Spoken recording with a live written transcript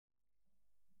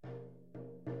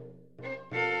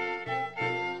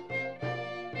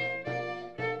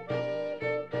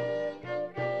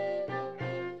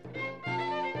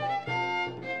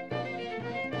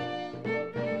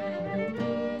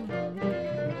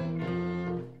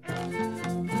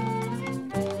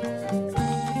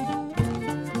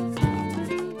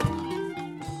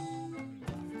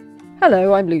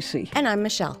Hello, I'm Lucy. And I'm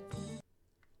Michelle.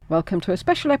 Welcome to a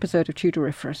special episode of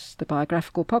Tudoriferous, the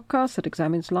biographical podcast that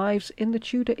examines lives in the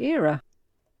Tudor era.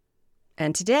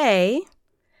 And today,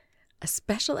 a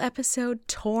special episode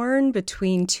torn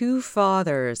between two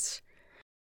fathers.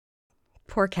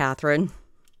 Poor Catherine.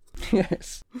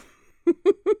 Yes.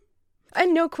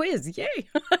 And no quiz, yay!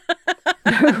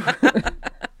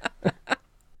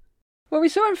 Well, we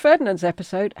saw in Ferdinand's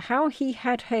episode how he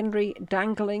had Henry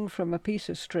dangling from a piece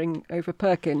of string over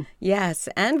Perkin. Yes,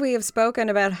 and we have spoken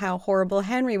about how horrible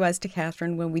Henry was to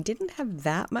Catherine when we didn't have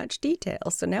that much detail.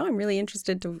 So now I'm really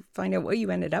interested to find out what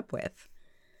you ended up with.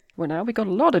 Well, now we got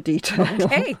a lot of detail.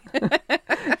 Okay.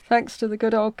 Thanks to the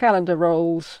good old calendar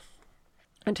rolls.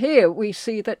 And here we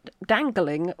see that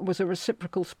dangling was a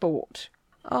reciprocal sport.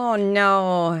 Oh,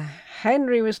 no.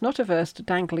 Henry was not averse to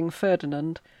dangling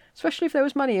Ferdinand, especially if there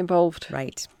was money involved.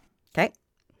 Right. Okay.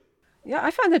 Yeah,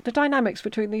 I find that the dynamics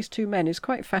between these two men is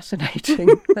quite fascinating.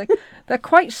 They're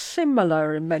quite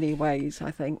similar in many ways,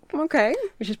 I think. Okay.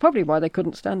 Which is probably why they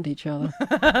couldn't stand each other.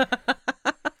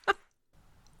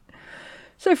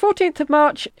 So, 14th of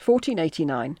March,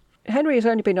 1489. Henry has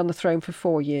only been on the throne for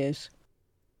 4 years.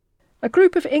 A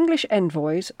group of English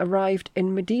envoys arrived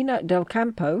in Medina del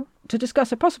Campo to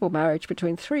discuss a possible marriage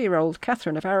between 3-year-old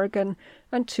Catherine of Aragon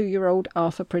and 2-year-old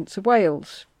Arthur, Prince of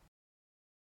Wales.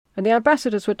 And the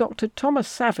ambassadors were Dr. Thomas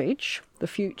Savage, the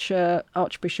future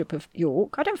Archbishop of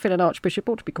York. I don't feel an archbishop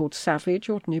ought to be called Savage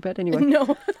or Newbed anyway.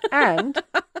 No. And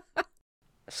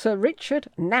Sir Richard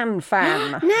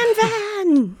Nanfan.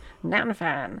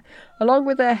 Nanfan, along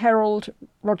with their herald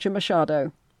Roger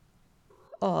Machado.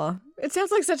 Aw, it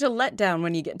sounds like such a letdown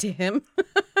when you get to him.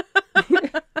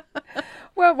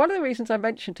 Well, one of the reasons I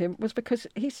mentioned him was because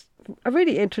he's a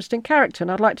really interesting character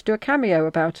and I'd like to do a cameo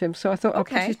about him. So I thought I'll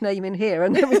put his name in here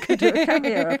and then we could do a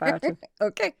cameo about him.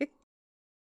 Okay.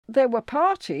 There were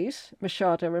parties,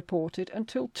 Machado reported,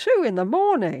 until 2 in the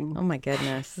morning. Oh, my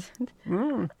goodness.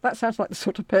 That sounds like the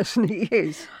sort of person he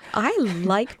is. I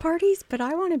like parties, but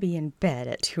I want to be in bed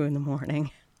at 2 in the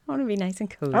morning. I want to be nice and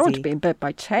cozy. I want to be in bed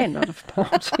by 10 out of a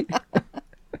party.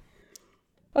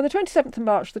 On the 27th of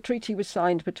March, the treaty was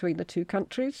signed between the two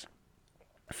countries.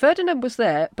 Ferdinand was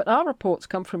there, but our reports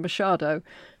come from Machado,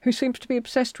 who seems to be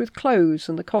obsessed with clothes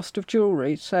and the cost of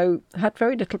jewellery, so had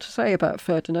very little to say about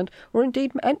Ferdinand, or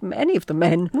indeed any of the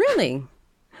men. Really?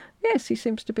 Yes, he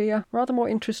seems to be rather more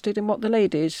interested in what the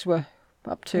ladies were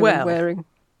up to and wearing.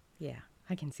 Yeah,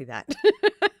 I can see that.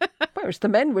 Whereas the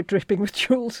men were dripping with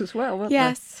jewels as well, weren't they?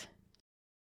 Yes.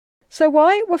 So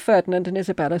why were Ferdinand and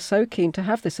Isabella so keen to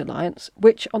have this alliance,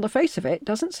 which, on the face of it,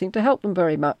 doesn't seem to help them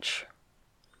very much?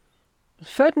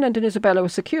 Ferdinand and Isabella were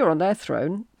secure on their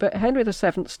throne, but Henry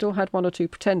VII still had 1 or 2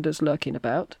 pretenders lurking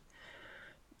about.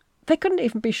 They couldn't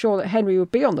even be sure that Henry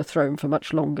would be on the throne for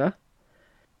much longer.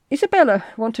 Isabella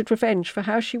wanted revenge for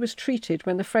how she was treated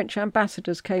when the French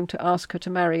ambassadors came to ask her to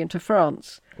marry into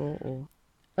France. Uh-oh.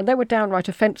 And they were downright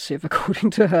offensive, according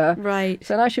to her. Right.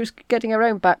 So now she was getting her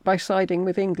own back by siding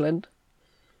with England.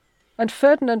 And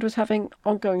Ferdinand was having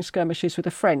ongoing skirmishes with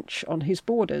the French on his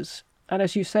borders. And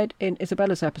as you said in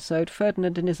Isabella's episode,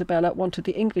 Ferdinand and Isabella wanted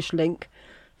the English link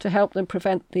to help them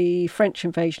prevent the French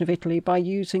invasion of Italy by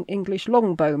using English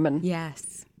longbowmen.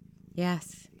 Yes.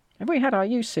 Yes. And we had our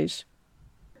uses.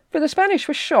 But the Spanish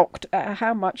were shocked at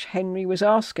how much Henry was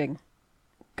asking,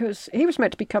 because he was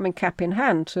meant to be coming cap in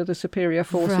hand to the superior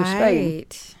force of Spain.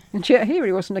 Right. And yet here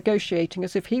he was negotiating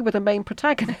as if he were the main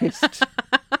protagonist.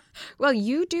 Well,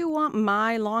 you do want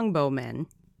my longbowmen.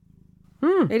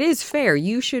 It is fair.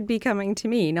 You should be coming to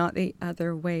me, not the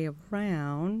other way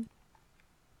around.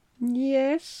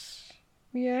 Yes.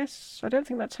 I don't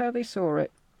think that's how they saw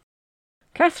it.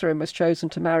 Catherine was chosen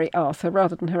to marry Arthur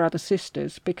rather than her other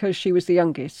sisters because she was the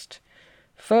youngest.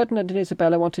 Ferdinand and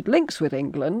Isabella wanted links with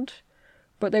England,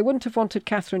 but they wouldn't have wanted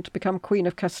Catherine to become Queen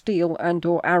of Castile and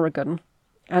or Aragon,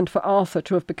 and for Arthur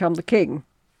to have become the king.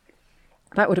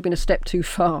 That would have been a step too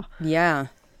far. Yeah.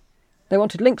 They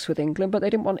wanted links with England, but they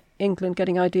didn't want England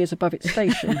getting ideas above its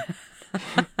station.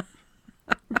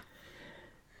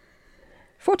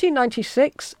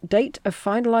 1496, date of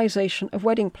finalisation of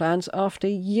wedding plans after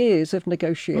years of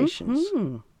negotiations.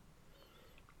 Mm-hmm.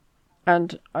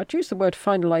 And I'd use the word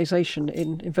finalisation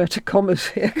in inverted commas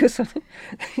here because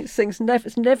these things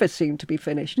never seem to be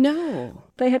finished. No.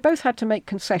 They had both had to make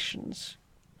concessions.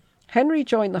 Henry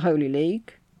joined the Holy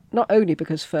League, not only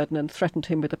because Ferdinand threatened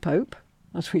him with the Pope,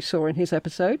 as we saw in his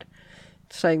episode,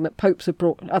 saying that popes have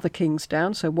brought other kings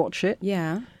down, so watch it.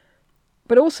 Yeah.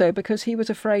 But also because he was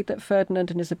afraid that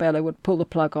Ferdinand and Isabella would pull the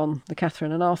plug on the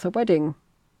Catherine and Arthur wedding.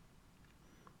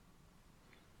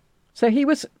 So he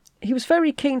was he was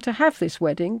very keen to have this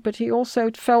wedding, but he also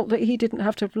felt that he didn't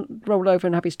have to roll over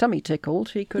and have his tummy tickled.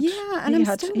 He could. Yeah, and he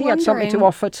had something to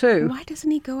offer too. Why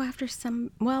doesn't he go after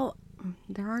some? Well,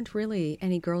 there aren't really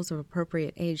any girls of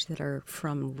appropriate age that are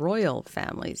from royal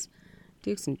families,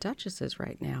 dukes and duchesses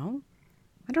right now.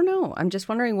 I don't know. I'm just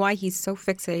wondering why he's so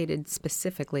fixated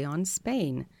specifically on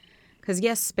Spain. Because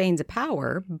yes, Spain's a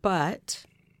power, but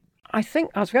I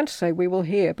was going to say we will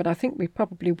hear, but I think we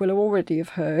probably will already have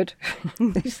heard.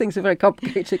 These things are very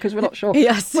complicated because we're not sure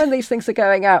when these things are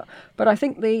going out. But I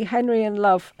think the Henry in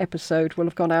Love episode will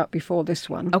have gone out before this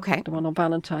one. Okay. The one on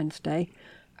Valentine's Day.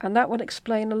 And that would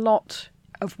explain a lot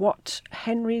of what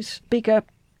Henry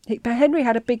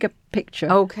had a bigger picture.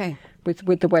 Okay.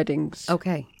 With the weddings.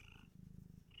 Okay.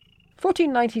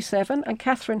 1497, and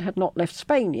Catherine had not left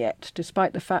Spain yet,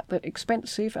 despite the fact that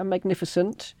expensive and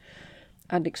magnificent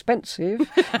and expensive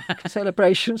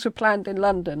celebrations were planned in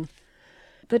London.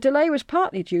 The delay was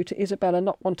partly due to Isabella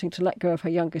not wanting to let go of her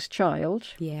youngest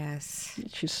child. Yes.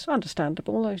 Which is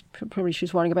understandable. Probably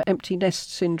she's worrying about empty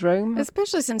nest syndrome.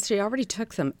 Especially since she already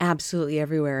took them absolutely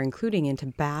everywhere, including into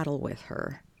battle with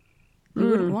her. You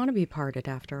wouldn't want to be parted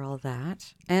after all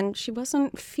that. And she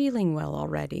wasn't feeling well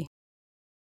already.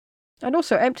 And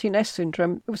also empty nest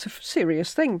syndrome, it was a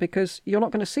serious thing because you're not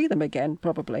going to see them again,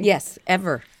 probably. Yes,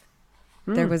 ever.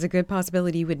 There was a good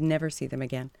possibility you would never see them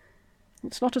again.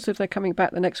 It's not as if they're coming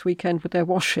back the next weekend with their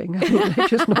washing. I mean, they're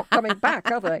just not coming back,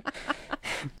 are they?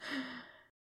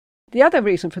 The other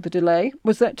reason for the delay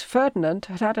was that Ferdinand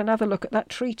had had another look at that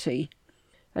treaty,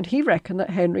 and he reckoned that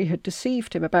Henry had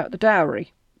deceived him about the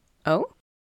dowry. Oh?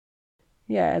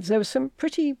 Yeah, there was some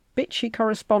pretty bitchy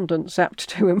correspondence zapped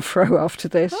to and fro after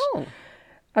this. Oh.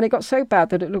 And it got so bad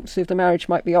that it looked as if the marriage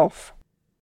might be off.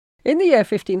 In the year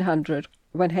 1500,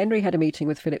 when Henry had a meeting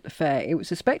with Philip the Fair, it was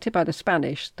suspected by the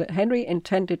Spanish that Henry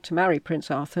intended to marry Prince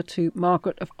Arthur to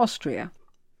Margaret of Austria,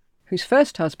 whose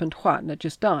first husband, Juan, had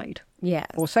just died. Yes.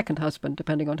 Or second husband,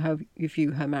 depending on how you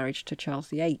view her marriage to Charles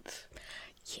VIII.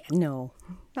 Yeah, no,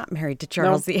 not married to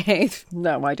Charles VIII.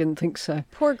 No, I didn't think so.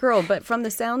 Poor girl, but from the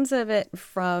sounds of it,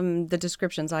 from the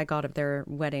descriptions I got of their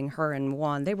wedding, her and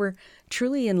Juan, they were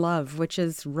truly in love, which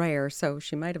is rare, so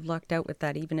she might have lucked out with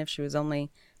that, even if she was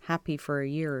only happy for a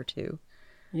year or two.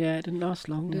 Yeah, it didn't last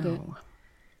long, did it?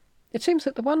 It seems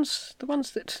that the ones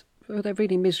that they're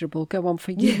really miserable go on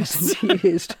for years and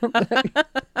years, don't they?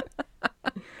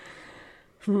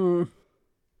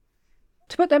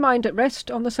 To put their mind at rest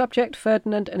on the subject,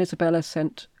 Ferdinand and Isabella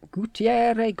sent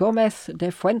Gutierre Gomez de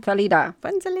Fuenzalida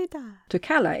to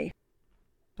Calais,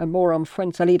 and more on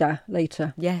Fuenzalida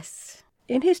later. Yes.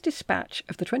 In his dispatch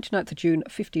of the 29th of June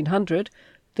 1500,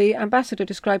 the ambassador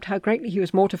described how greatly he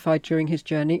was mortified during his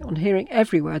journey on hearing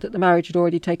everywhere that the marriage had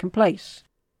already taken place.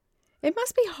 It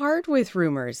must be hard with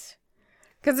rumours,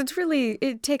 because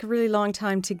it'd take a really long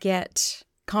time to get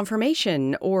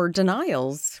confirmation or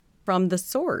denials from the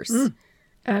source.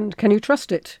 And can you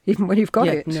trust it, even when you've got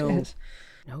it? No. Yes.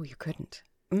 No, you couldn't.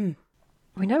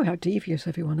 We know how devious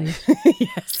everyone is.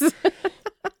 Yes.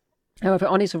 However,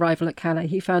 on his arrival at Calais,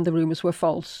 he found the rumours were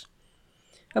false.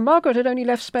 And Margaret had only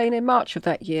left Spain in March of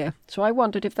that year, so I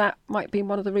wondered if that might be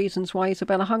one of the reasons why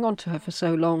Isabella hung on to her for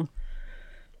so long.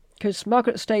 Because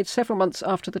Margaret stayed several months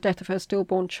after the death of her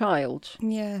stillborn child.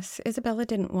 Yes, Isabella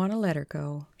didn't want to let her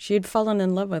go. She had fallen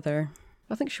in love with her.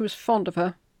 I think she was fond of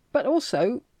her. But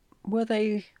also,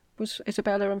 was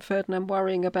Isabella and Ferdinand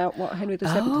worrying about what Henry VII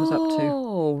was up to?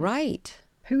 Oh, right.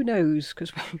 Who knows?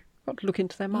 Because we've got to look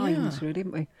into their minds, really,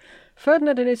 haven't we?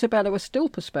 Ferdinand and Isabella were still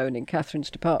postponing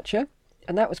Catherine's departure,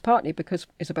 and that was partly because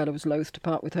Isabella was loath to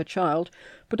part with her child,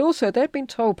 but also they'd been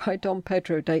told by Don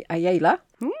Pedro de Ayala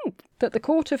that the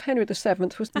court of Henry VII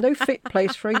was no fit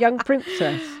place for a young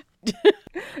princess.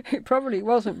 It probably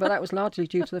wasn't, but that was largely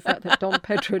due to the fact that Don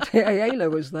Pedro de Ayala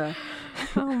was there.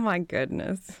 Oh, my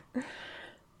goodness.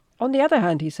 On the other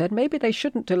hand, he said, maybe they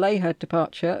shouldn't delay her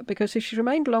departure, because if she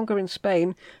remained longer in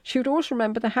Spain, she would always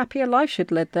remember the happier life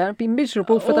she'd led there and be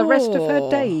miserable for the rest of her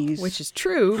days. Which is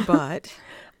true, but...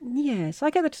 Yes,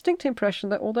 I get the distinct impression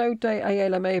that although de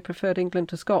Ayala may have preferred England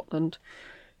to Scotland,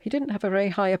 he didn't have a very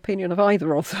high opinion of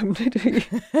either of them, did he?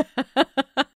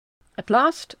 At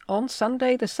last, on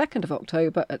Sunday the 2nd of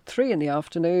October at 3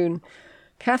 p.m,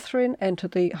 Catherine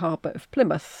entered the harbour of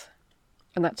Plymouth,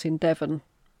 and that's in Devon,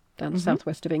 down the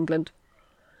southwest of England.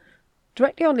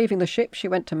 Directly on leaving the ship, she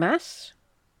went to Mass,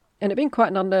 and it had been quite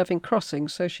an unnerving crossing,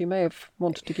 so she may have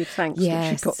wanted to give thanks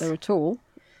that she got there at all.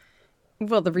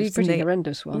 Well, the reason pretty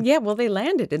horrendous one. Yeah, well, they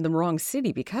landed in the wrong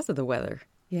city because of the weather.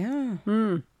 Yeah.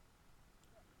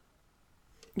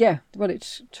 Yeah, well,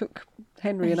 it took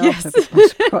Henry and Arthur by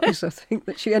surprise, I think,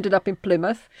 that she ended up in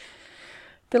Plymouth.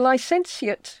 The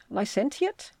licentiate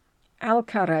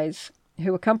Alcaraz,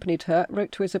 who accompanied her,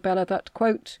 wrote to Isabella that,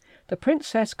 quote, the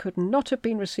princess could not have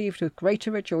been received with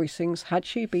greater rejoicings had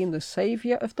she been the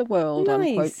saviour of the world, Nice.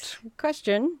 unquote.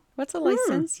 Question. What's a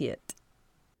licentiate?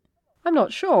 I'm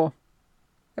not sure.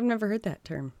 I've never heard that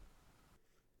term.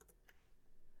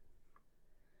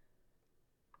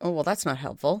 Oh, well, that's not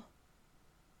helpful.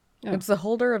 Oh. It's the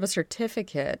holder of a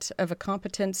certificate of a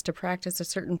competence to practice a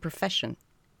certain profession.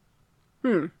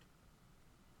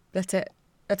 That's it.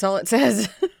 That's all it says.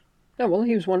 Oh, well,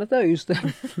 he was one of those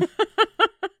then.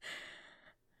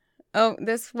 Oh,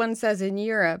 this one says in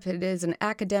Europe, it is an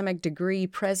academic degree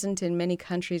present in many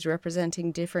countries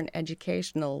representing different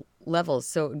educational levels.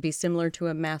 So it would be similar to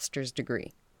a master's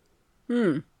degree.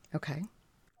 Okay.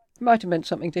 Might have meant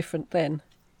something different then.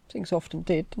 Things often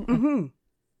did, didn't they?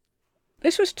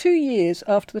 This was 2 years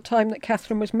after the time that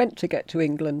Catherine was meant to get to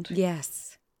England.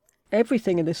 Yes.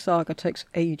 Everything in this saga takes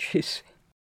ages.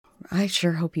 I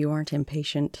sure hope you aren't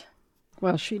impatient.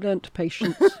 Well, she learnt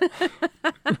patience.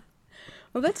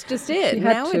 Well, that's just it.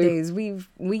 Nowadays,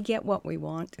 we get what we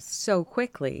want so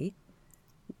quickly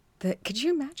that could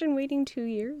you imagine waiting 2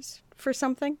 years for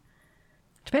something?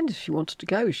 Depends if she wanted to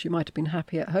go. She might have been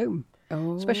happy at home.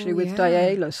 Oh, Especially with yeah.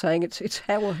 Diala saying it's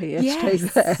hell here, stay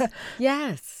Yes. there.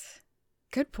 Yes.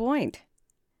 Good point.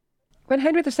 When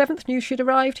Henry VII knew she'd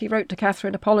arrived, he wrote to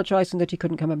Catherine apologising that he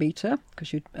couldn't come and meet her, because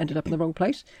she'd ended up in the wrong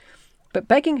place, but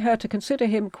begging her to consider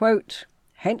him, quote,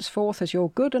 henceforth as your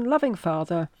good and loving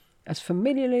father, as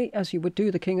familiarly as you would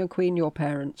do the king and queen your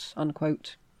parents,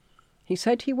 unquote. He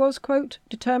said he was, quote,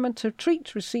 determined to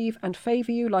treat, receive and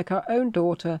favour you like our own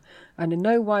daughter, and in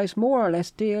no wise more or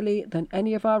less dearly than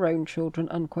any of our own children,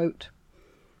 unquote.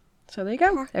 So there you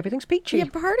go. Everything's peachy. Yeah,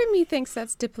 part of me thinks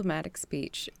that's diplomatic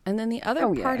speech. And then the other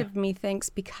part yeah. of me thinks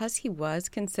because he was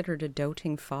considered a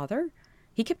doting father,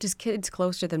 he kept his kids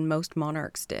closer than most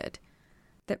monarchs did.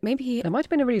 That maybe he... There might have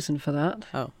been a reason for that.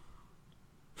 Oh.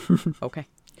 Okay.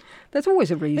 There's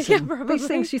always a reason. Yeah, probably. These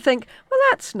things you think, well,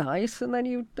 that's nice, and then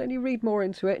you read more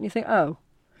into it and you think, oh,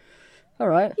 all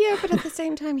right. Yeah, but at the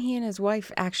same time, he and his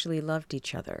wife actually loved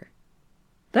each other.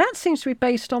 That seems to be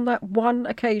based on that one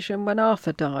occasion when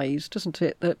Arthur dies, doesn't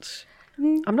it? That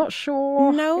I'm not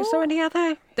sure. No. Is there any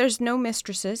other? There's no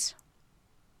mistresses.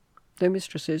 No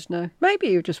mistresses, no.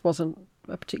 Maybe he just wasn't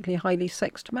a particularly highly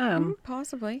sexed man.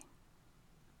 Possibly.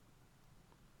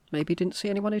 Maybe he didn't see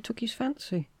anyone who took his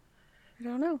fancy. I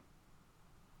don't know.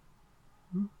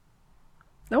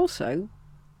 Also,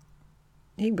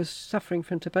 he was suffering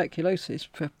from tuberculosis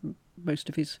for most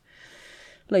of his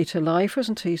later life,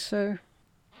 wasn't he? So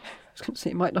I was going to say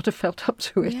he might not have felt up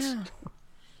to it. Yeah.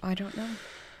 I don't know.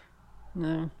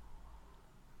 No.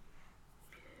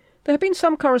 There had been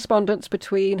some correspondence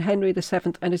between Henry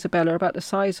VII and Isabella about the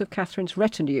size of Catherine's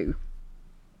retinue.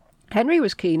 Henry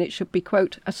was keen it should be,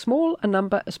 quote, as small a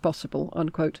number as possible,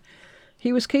 unquote.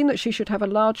 He was keen that she should have a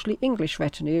largely English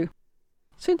retinue,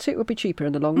 since it would be cheaper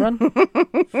in the long run.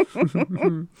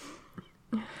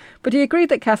 But he agreed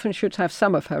that Catherine should have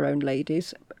some of her own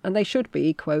ladies, and they should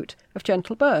be, quote, of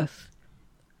gentle birth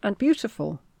and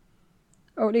beautiful.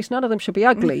 Or at least none of them should be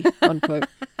ugly, unquote.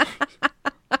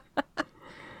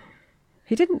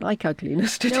 He didn't like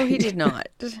ugliness, did he? No, he did not.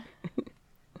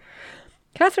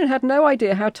 Catherine had no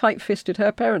idea how tight-fisted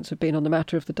her parents had been on the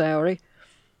matter of the dowry.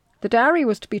 The dowry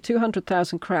was to be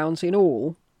 200,000 crowns in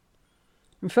all,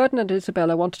 and Ferdinand and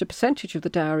Isabella wanted a percentage of the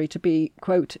dowry to be,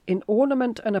 quote, in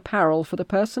ornament and apparel for the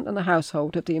person and the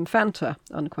household of the Infanta,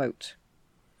 unquote.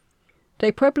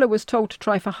 De Puebla was told to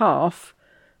try for half,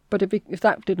 but if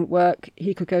that didn't work,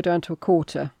 he could go down to a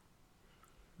quarter.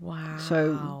 Wow.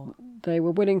 So they were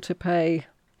willing to pay,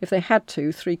 if they had to,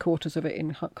 3/4 of it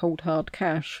in cold hard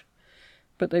cash,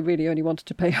 but they really only wanted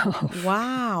to pay half.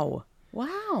 Wow.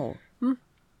 Wow.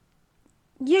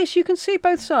 Yes, you can see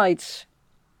both sides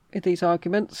in these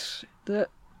arguments. That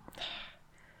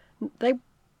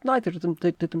neither of them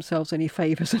did themselves any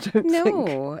favours, I don't think.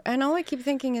 No, and all I keep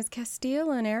thinking is Castile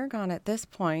and Aragon at this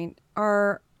point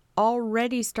are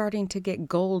already starting to get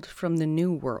gold from the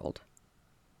New World.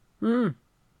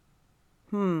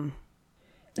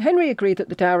 Henry agreed that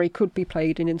the dowry could be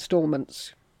paid in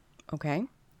instalments, Okay.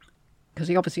 because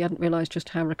he obviously hadn't realised just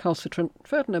how recalcitrant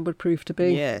Ferdinand would prove to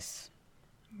be. Yes.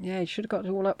 Yeah, he should have got it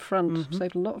all up front,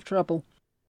 saved a lot of trouble.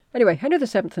 Anyway, Henry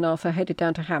VII and Arthur headed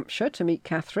down to Hampshire to meet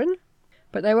Catherine,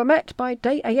 but they were met by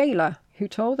de Ayala, who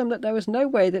told them that there was no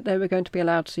way that they were going to be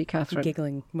allowed to see Catherine.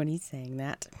 Giggling when he's saying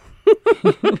that.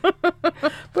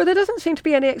 But there doesn't seem to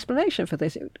be any explanation for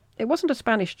this. It wasn't a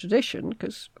Spanish tradition,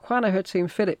 because Juana had seen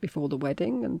Philip before the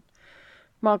wedding, and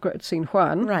Margaret had seen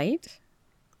Juan. Right.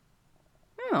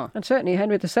 Oh, And certainly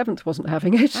Henry VII wasn't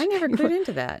having it. I never clued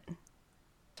into that.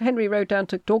 Henry rode down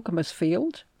to Dorcas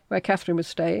Field, where Catherine was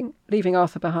staying, leaving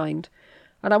Arthur behind.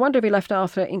 And I wonder if he left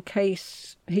Arthur in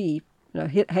case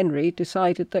Henry,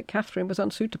 decided that Catherine was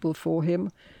unsuitable for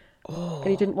him. And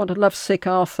he didn't want a lovesick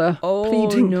Arthur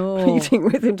pleading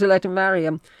with him to let him marry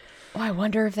him. Oh, I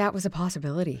wonder if that was a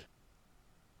possibility.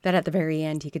 That at the very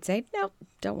end he could say, no,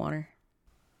 don't want her.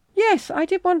 Yes, I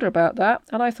did wonder about that.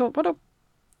 And I thought,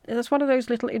 that's one of those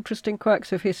little interesting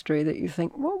quirks of history that you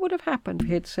think, what would have happened if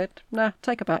he had said, nah,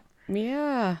 take her back.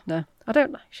 Yeah. No, I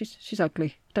don't. She's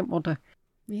ugly. Don't want her.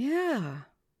 Yeah.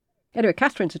 Anyway,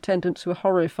 Catherine's attendants were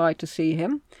horrified to see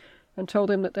him and told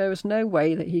him that there was no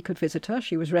way that he could visit her.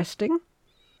 She was resting.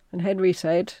 And Henry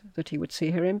said that he would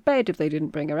see her in bed if they didn't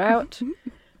bring her out.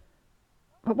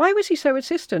 But why was he so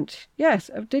insistent? Yes,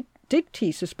 did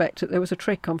he suspect that there was a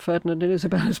trick on Ferdinand and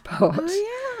Isabella's part?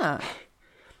 Oh, yeah.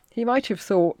 He might have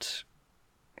thought,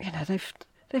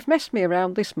 they've messed me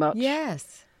around this much.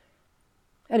 Yes.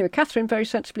 Anyway, Catherine very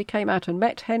sensibly came out and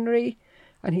met Henry,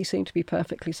 and he seemed to be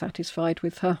perfectly satisfied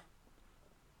with her.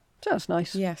 So that's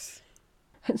nice. Yes.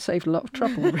 It saved a lot of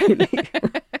trouble, really.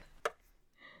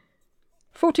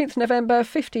 14th November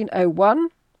 1501.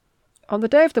 On the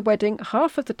day of the wedding,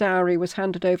 half of the dowry was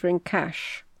handed over in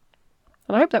cash.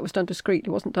 And I hope that was done discreetly.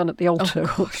 It wasn't done at the altar.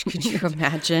 Oh, gosh, could you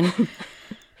imagine?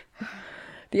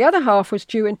 The other half was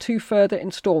due in 2 further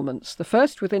instalments, the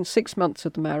first within 6 months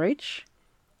of the marriage,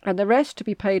 and the rest to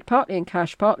be paid partly in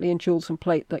cash, partly in jewels and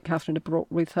plate that Catherine had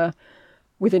brought with her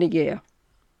within a year.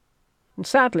 And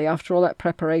sadly, after all that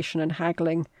preparation and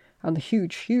haggling and the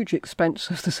huge, huge expense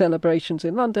of the celebrations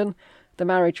in London, the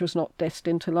marriage was not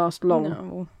destined to last long.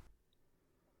 No.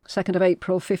 2nd of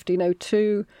April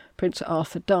 1502, Prince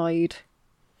Arthur died.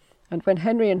 And when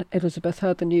Henry and Elizabeth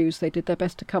heard the news, they did their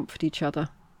best to comfort each other,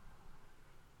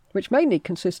 which mainly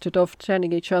consisted of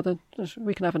telling each other,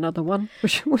 we can have another one,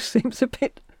 which seems a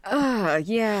bit...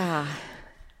 Yeah.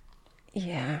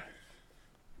 Yeah.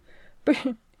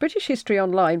 British History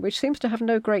Online, which seems to have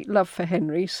no great love for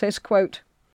Henry, says, quote,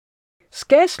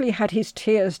 "Scarcely had his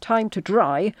tears time to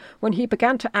dry when he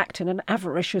began to act in an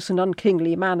avaricious and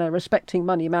unkingly manner respecting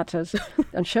money matters,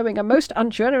 and showing a most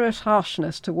ungenerous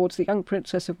harshness towards the young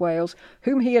Princess of Wales,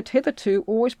 whom he had hitherto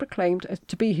always proclaimed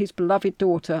to be his beloved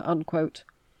daughter," unquote.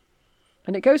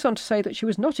 And it goes on to say that she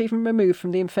was not even removed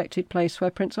from the infected place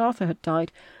where Prince Arthur had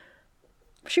died.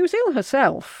 She was ill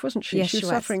herself, wasn't she? Yes, she was she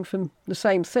was. suffering from the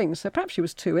same thing, so perhaps she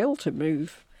was too ill to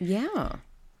move. Yeah.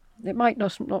 It might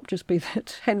not just be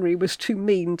that Henry was too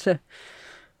mean to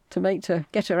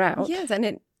get her out. Yes,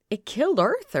 and it killed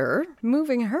Arthur.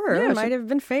 Moving her Yes, might have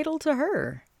been fatal to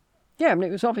her. Yeah, I mean,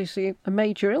 it was obviously a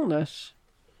major illness.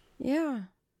 Yeah.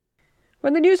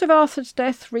 When the news of Arthur's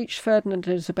death reached Ferdinand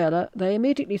and Isabella, they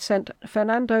immediately sent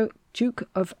Fernando, Duke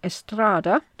of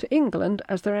Estrada, to England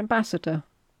as their ambassador.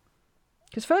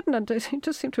 Because Ferdinand does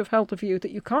seem to have held the view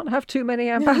that you can't have too many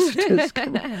ambassadors.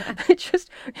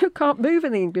 You can't move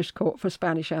in the English court for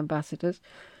Spanish ambassadors.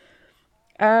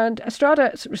 And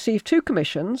Estrada received 2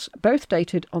 commissions, both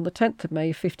dated on the 10th of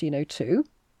May 1502.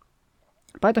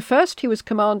 By the first, he was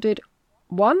commanded,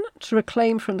 1, to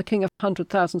reclaim from the king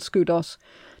 100,000 scudos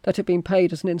that had been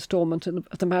paid as an instalment of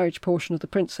the marriage portion of the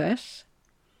princess.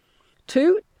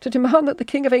 2, to demand that the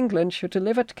King of England should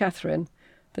deliver to Catherine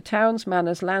the towns,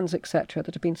 manors, lands, etc.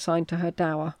 that had been signed to her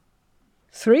dower.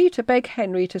 3, to beg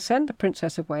Henry to send the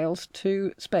Princess of Wales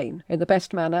to Spain in the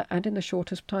best manner and in the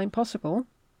shortest time possible.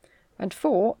 And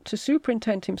 4, to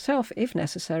superintend himself, if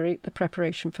necessary, the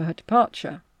preparation for her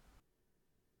departure.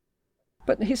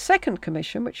 But his second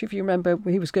commission, which, if you remember,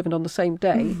 he was given on the same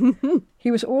day,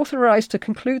 he was authorised to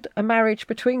conclude a marriage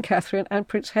between Catherine and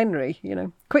Prince Henry.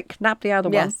 Quick, nab the other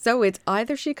one. Yes, so it's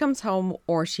either she comes home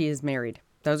or she is married.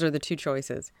 Those are the 2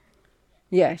 choices.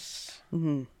 Yes.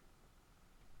 Mm-hmm.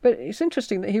 But it's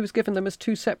interesting that he was given them as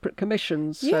 2 separate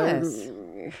commissions. Yes.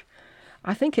 So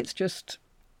I think it's just,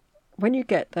 when you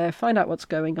get there, find out what's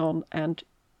going on and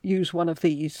use one of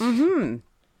these. Mm-hmm.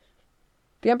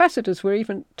 The ambassadors were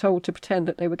even told to pretend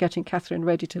that they were getting Catherine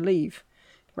ready to leave.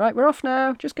 Right, we're off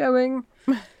now. Just going.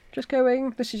 Just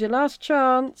going. This is your last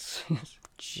chance.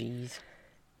 Jeez.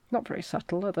 Not very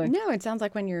subtle, are they? No, it sounds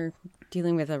like when you're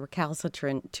dealing with a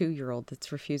recalcitrant 2-year-old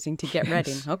that's refusing to get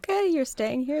ready. Okay, you're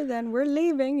staying here then. We're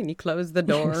leaving. And you close the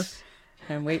door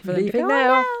and wait for them to go.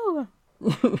 Now. Oh,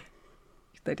 no.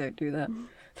 They don't do that.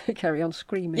 They carry on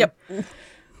screaming. Yep.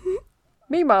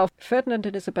 Meanwhile, Ferdinand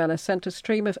and Isabella sent a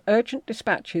stream of urgent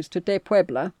dispatches to De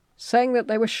Puebla, saying that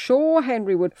they were sure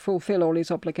Henry would fulfil all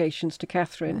his obligations to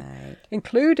Catherine,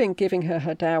 including giving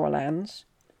her dower lands.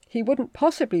 He wouldn't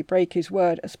possibly break his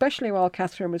word, especially while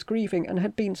Catherine was grieving and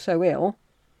had been so ill.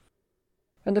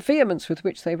 And the vehemence with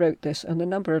which they wrote this and the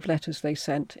number of letters they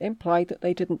sent implied that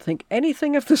they didn't think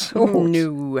anything of the sort.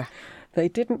 No. They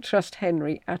didn't trust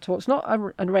Henry at all. It's not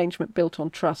an arrangement built on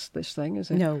trust, this thing, is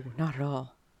it? No, not at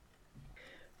all.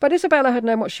 But Isabella had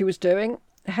known what she was doing.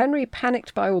 Henry,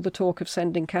 panicked by all the talk of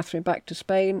sending Catherine back to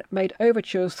Spain, made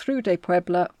overtures through de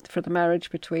Puebla for the marriage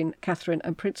between Catherine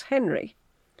and Prince Henry,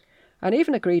 and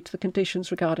even agreed to the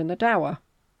conditions regarding the dower.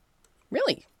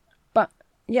 Really? But,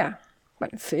 yeah, well,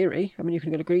 in theory, I mean, you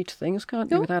can agree to things, can't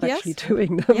you, Oh, without yes. actually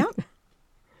doing them. Yeah.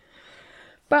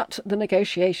 But the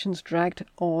negotiations dragged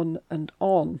on and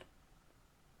on.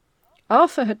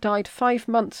 Arthur had died 5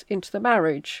 months into the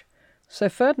marriage, so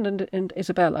Ferdinand and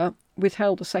Isabella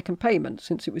withheld the second payment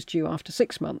since it was due after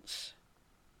 6 months.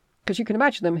 Because you can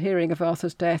imagine them hearing of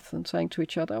Arthur's death and saying to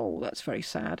each other, "Oh, that's very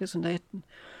sad, isn't it? And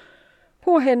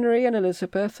poor Henry and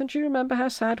Elizabeth, and do you remember how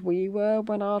sad we were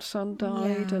when our son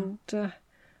died?" Yeah. And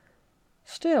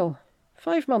still,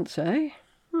 5 months, eh?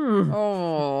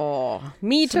 Oh,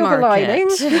 meat Silver market.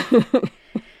 linings.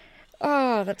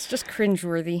 Oh, that's just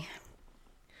cringeworthy.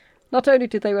 Not only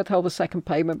did they withhold the second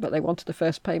payment, but they wanted the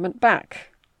first payment back.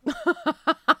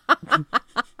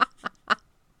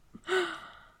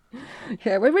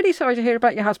 Yeah, we're really sorry to hear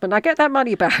about your husband. Now get that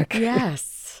money back.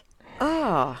 Yes.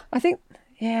 Oh. I think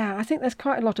there's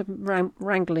quite a lot of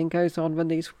wrangling goes on when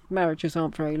these marriages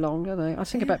aren't very long, are they? I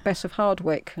think about Bess of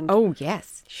Hardwick, and Oh,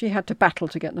 yes. she had to battle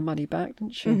to get the money back,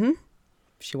 didn't she? Mm-hmm.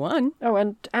 She won. Oh,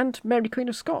 and Mary Queen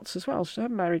of Scots as well. So her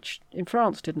marriage in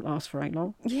France didn't last very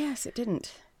long. Yes, it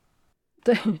didn't.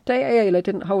 De Ayala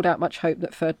didn't hold out much hope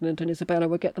that Ferdinand and Isabella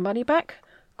would get the money back.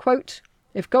 Quote,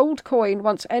 "If gold coin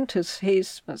once enters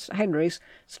his," that's Henry's,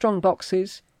 "strong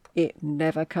boxes, it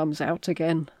never comes out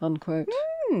again," unquote.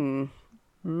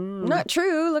 Not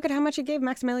true. Look at how much he gave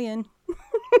Maximilian.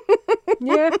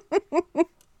 Yeah.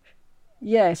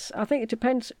 Yes, I think it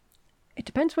depends. It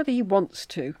depends whether he wants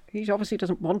to. He obviously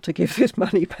doesn't want to give his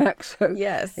money back, so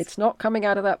Yes. it's not coming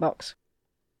out of that box.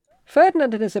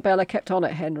 Ferdinand and Isabella kept on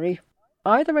at Henry.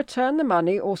 Either return the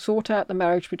money or sort out the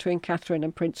marriage between Catherine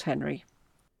and Prince Henry.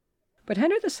 But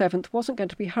Henry VII wasn't going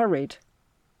to be hurried.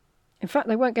 In fact,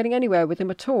 they weren't getting anywhere with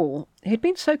him at all. He'd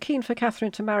been so keen for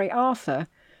Catherine to marry Arthur,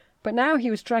 but now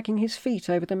he was dragging his feet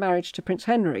over the marriage to Prince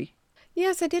Henry.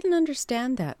 Yes, I didn't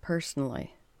understand that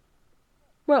personally.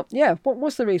 Well, yeah, what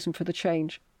was the reason for the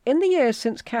change? In the years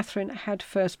since Catherine had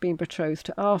first been betrothed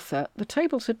to Arthur, the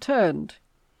tables had turned.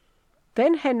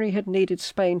 Then Henry had needed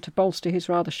Spain to bolster his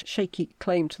rather shaky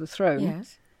claim to the throne.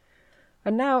 Yes.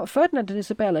 And now Ferdinand and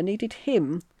Isabella needed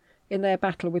him in their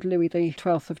battle with Louis XII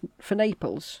for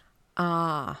Naples.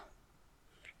 Ah.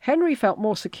 Henry felt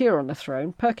more secure on the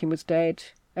throne. Perkin was dead.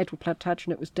 Edward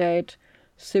Plantagenet was dead.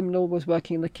 Simnel was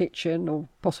working in the kitchen, or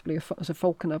possibly as a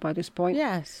falconer by this point.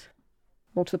 Yes.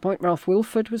 More to the point, Ralph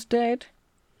Wilford was dead.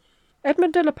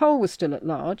 Edmund de la Pole was still at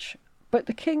large, but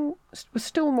the king was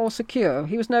still more secure.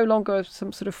 He was no longer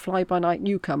some sort of fly-by-night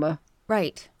newcomer.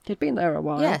 Right. He'd been there a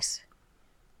while. Yes.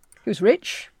 He was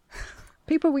rich.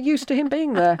 People were used to him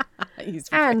being there. He's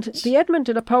And rich. the Edmund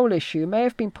de la Pole issue may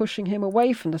have been pushing him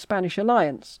away from the Spanish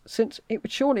alliance, since it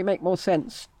would surely make more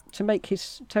sense to make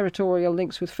his territorial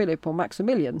links with Philip or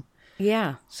Maximilian,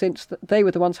 Yeah. since they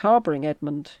were the ones harbouring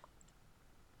Edmund.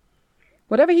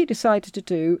 Whatever he decided to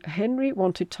do, Henry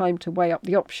wanted time to weigh up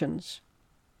the options.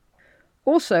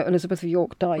 Also, Elizabeth of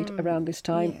York died around this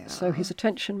time, so his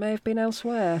attention may have been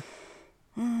elsewhere.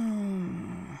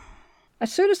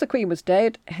 As soon as the Queen was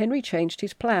dead, Henry changed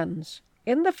his plans.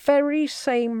 In the very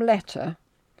same letter,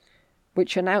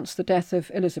 which announced the death of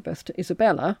Elizabeth to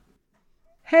Isabella,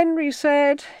 Henry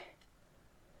said,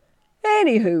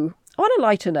 "Anywho, on a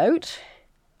lighter note,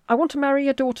 I want to marry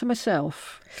your daughter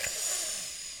myself."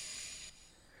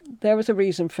 There was a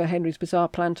reason for Henry's bizarre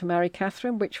plan to marry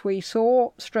Catherine, which we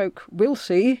saw, will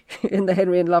see, in the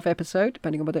Henry in Love episode,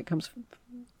 depending on whether it comes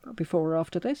before or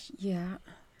after this. Yeah.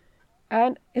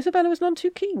 And Isabella was none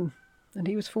too keen, and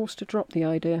he was forced to drop the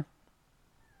idea.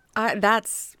 I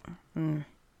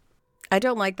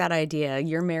don't like that idea.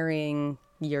 You're marrying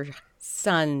your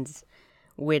son's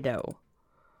widow.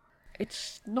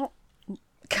 It's not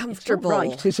Comfortable.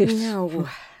 right, is it? No.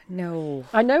 No.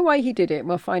 I know why he did it, and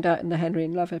we'll find out in the Henry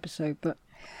in Love episode, but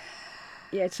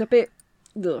yeah, it's a bit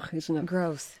ugh, isn't it?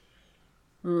 Gross.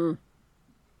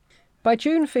 By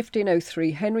June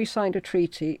 1503, Henry signed a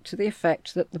treaty to the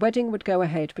effect that the wedding would go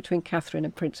ahead between Catherine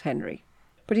and Prince Henry.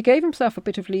 But he gave himself a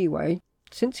bit of leeway,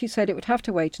 since he said it would have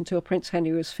to wait until Prince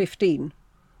Henry was 15,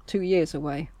 2 years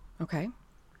away. Okay.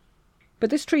 But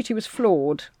this treaty was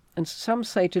flawed, and some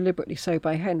say deliberately so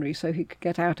by Henry, so he could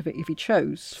get out of it if he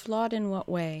chose. Flawed in what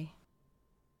way?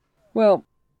 Well,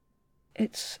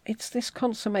 It's this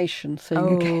consummation thing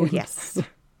Oh, again. yes.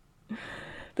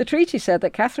 The treaty said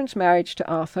that Catherine's marriage to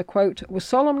Arthur, quote, was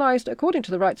solemnised according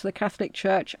to the rites of the Catholic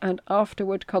Church and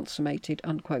afterward consummated,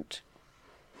 unquote.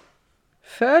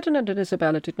 Ferdinand and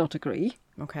Isabella did not agree.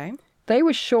 Okay. They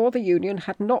were sure the union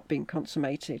had not been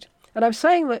consummated. And I'm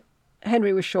saying that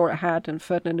Henry was sure it had and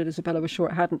Ferdinand and Isabella were sure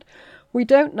it hadn't. We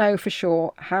don't know for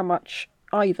sure how much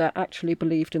either actually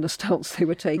believed in the stance they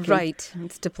were taking. Right.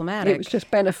 It's diplomatic. It was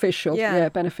just beneficial. Yeah.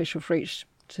 Beneficial for each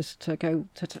to go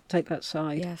to take that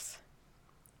side. Yes.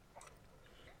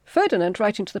 Ferdinand,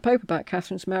 writing to the Pope about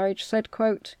Catherine's marriage, said,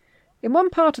 quote, in one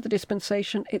part of the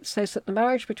dispensation it says that the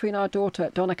marriage between our daughter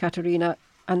Donna Caterina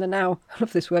and the now, I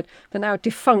love this word, the now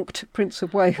defunct Prince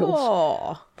of Wales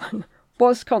Oh.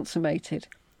 was consummated.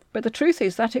 But the truth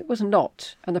is that it was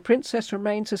not, and the princess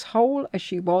remains as whole as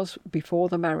she was before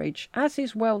the marriage, as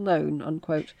is well known,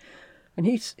 unquote. And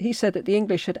he said that the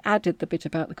English had added the bit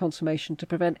about the consummation to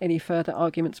prevent any further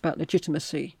arguments about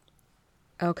legitimacy.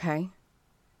 Okay.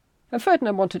 And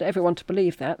Ferdinand wanted everyone to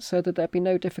believe that, so that there'd be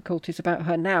no difficulties about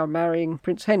her now marrying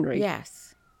Prince Henry.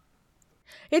 Yes.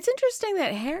 It's interesting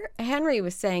that Henry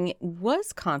was saying it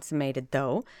was consummated,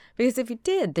 though, because if it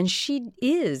did, then she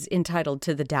is entitled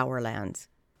to the dower lands.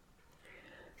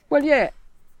 Well, yeah,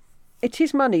 it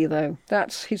is money, though.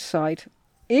 That's his side.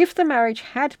 If the marriage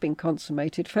had been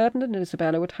consummated, Ferdinand and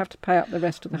Isabella would have to pay up the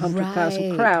rest of the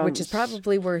 100,000 crowns. Which is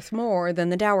probably worth more than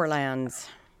the dower lands.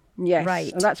 Yes,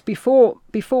 Right. and that's before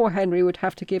Henry would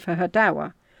have to give her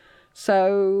dower.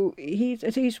 So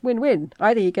he's win-win.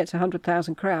 Either he gets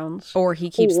 100,000 crowns, Or he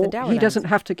keeps or the dower he lands. doesn't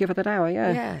have to give her the dower.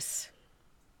 Yeah, Yes.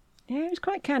 yeah, he's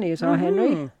quite canny as our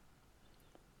Henry.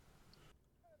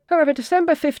 However,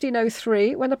 December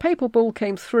 1503, when the papal bull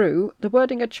came through, the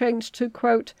wording had changed to,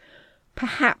 quote,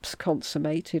 perhaps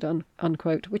consummated,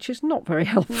 unquote, which is not very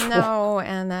helpful. No,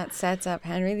 and that sets up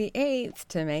Henry VIII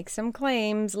to make some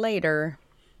claims later.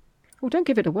 Well, don't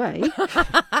give it away.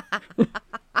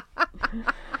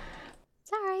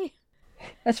 Sorry.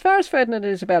 As far as Ferdinand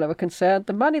and Isabella were concerned,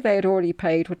 the money they had already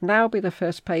paid would now be the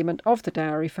first payment of the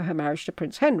dowry for her marriage to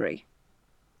Prince Henry.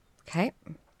 Okay.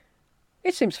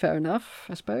 It seems fair enough,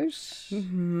 I suppose.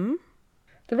 Mm-hmm.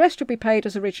 The rest would be paid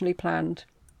as originally planned.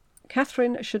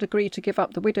 Catherine should agree to give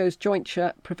up the widow's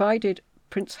jointure, provided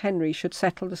Prince Henry should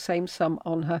settle the same sum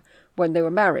on her when they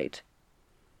were married.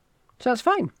 So that's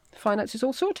fine. The finances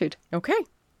all sorted. Okay.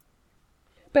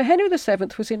 But Henry VII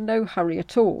was in no hurry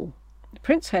at all.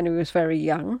 Prince Henry was very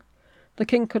young. The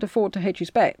king could afford to hedge his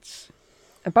bets.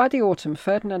 And by the autumn,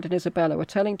 Ferdinand and Isabella were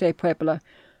telling de Puebla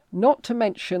not to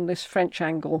mention this French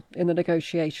angle in the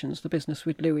negotiations, the business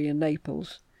with Louis in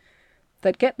Naples.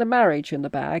 They'd get the marriage in the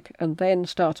bag and then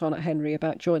start on at Henry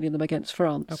about joining them against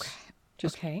France.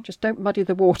 Okay. Just don't muddy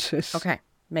the waters. Okay.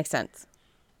 Makes sense.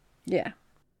 Yeah.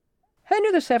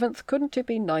 Henry VII couldn't have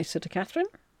been nicer to Catherine.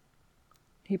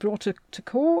 He brought her to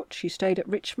court. She stayed at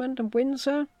Richmond and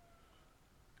Windsor.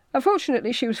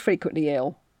 Unfortunately, she was frequently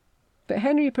ill. But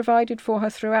Henry provided for her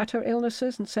throughout her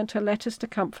illnesses and sent her letters to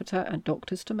comfort her and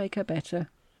doctors to make her better.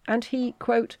 And he,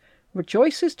 quote,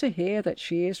 rejoices to hear that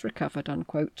she is recovered,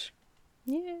 unquote.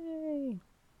 Yay.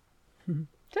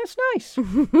 That's nice.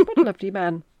 What a lovely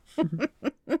man.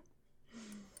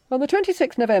 On the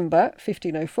 26th November,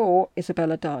 1504,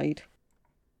 Isabella died.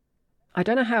 I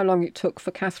don't know how long it took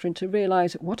for Catherine to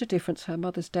realise what a difference her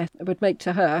mother's death would make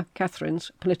to her,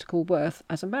 Catherine's, political worth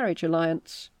as a marriage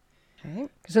alliance. Okay.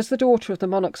 Because as the daughter of the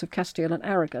monarchs of Castile and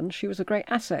Aragon, she was a great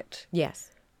asset.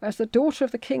 Yes. As the daughter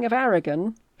of the King of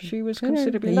Aragon, she was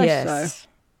considerably less so.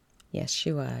 Yes,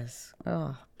 she was.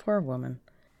 Oh, poor woman.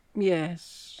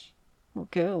 Yes. Well,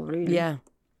 girl, really. Yeah.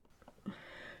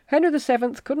 Henry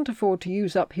VII couldn't afford to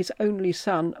use up his only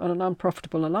son on an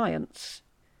unprofitable alliance.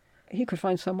 He could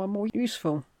find someone more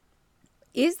useful.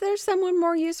 Is there someone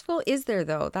more useful? Is there,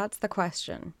 though? That's the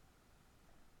question.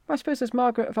 I suppose there's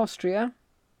Margaret of Austria.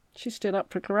 She's still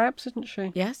up for grabs, isn't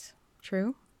she? Yes,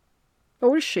 true.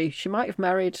 Or is she? She might have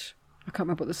married... I can't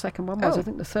remember what the second one was. Oh. I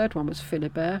think the third one was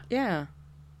Philibert. Yeah.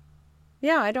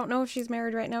 Yeah, I don't know if she's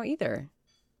married right now either.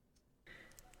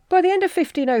 By the end of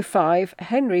 1505,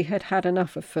 Henry had had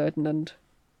enough of Ferdinand.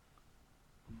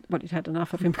 Well, he'd had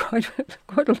enough of him quite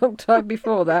a long time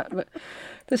before that. But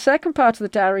the second part of the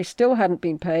dowry still hadn't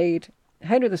been paid.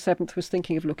 Henry VII was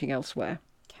thinking of looking elsewhere.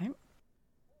 Okay.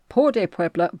 Poor de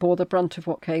Puebla bore the brunt of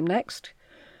what came next.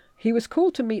 He was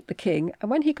called to meet the king,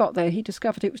 and when he got there, he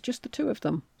discovered it was just the two of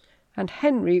them. And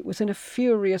Henry was in a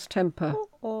furious temper.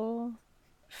 Oh.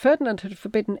 Ferdinand had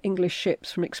forbidden English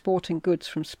ships from exporting goods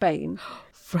from Spain.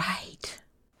 Right.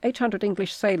 800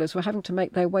 English sailors were having to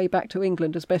make their way back to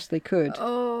England as best they could.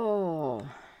 Oh.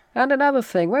 And another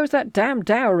thing, where was that damn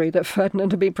dowry that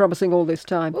Ferdinand had been promising all this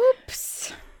time?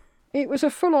 Oops. It was a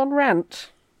full-on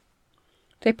rant.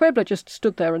 De Puebla just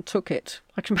stood there and took it.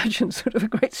 I can imagine sort of a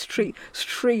great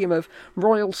stream of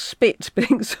royal spit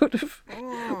being sort of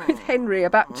with Henry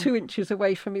about 2 inches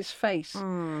away from his face.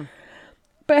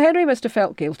 But Henry must have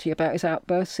felt guilty about his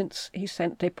outburst since he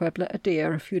sent De Puebla a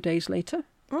deer a few days later.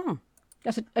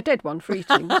 That's a dead one for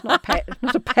eating. It's not a pet.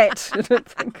 Not a pet, I don't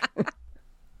think.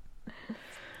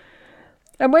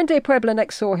 And when De Puebla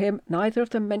next saw him, neither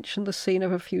of them mentioned the scene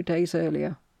of a few days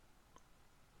earlier.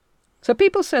 So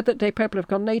people said that De Puebla had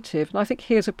gone native, and I think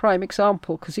here's a prime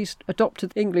example, because he's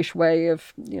adopted the English way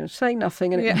of, say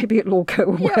nothing and maybe it'll all go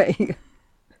away. Yeah.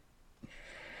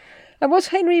 And was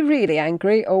Henry really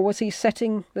angry, or was he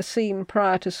setting the scene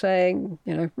prior to saying,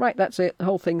 right, that's it, the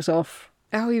whole thing's off?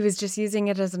 Oh, he was just using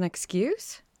it as an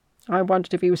excuse? I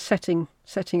wondered if he was setting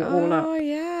it all up. Oh,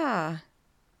 yeah.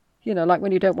 Like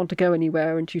when you don't want to go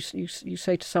anywhere and you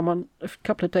say to someone a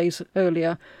couple of days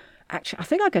earlier, actually, I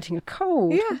think I'm getting a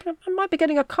cold. Yeah. I might be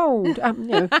getting a cold.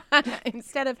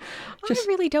 Instead of, I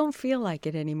really don't feel like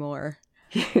it anymore.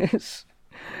 Yes.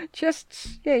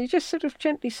 You just sort of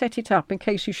gently set it up in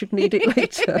case you should need it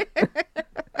later.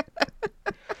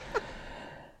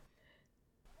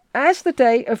 As the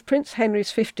day of Prince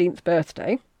Henry's 15th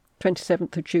birthday,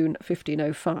 27th of June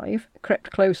 1505,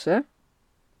 crept closer,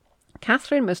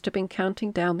 Catherine must have been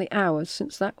counting down the hours,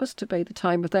 since that was to be the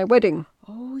time of their wedding.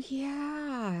 Oh,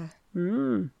 yeah.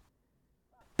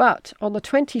 But on the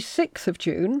 26th of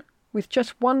June, with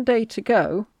just 1 day to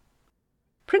go,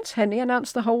 Prince Henry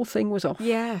announced the whole thing was off.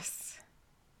 Yes.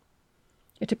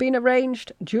 It had been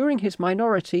arranged during his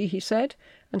minority, he said,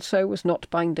 and so was not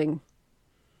binding.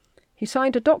 He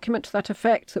signed a document to that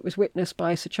effect that was witnessed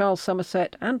by Sir Charles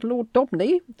Somerset and Lord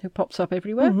Dobney, who pops up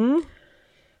everywhere.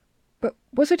 But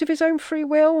was it of his own free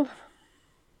will?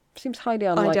 Seems highly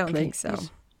unlikely. I don't think so.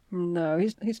 No,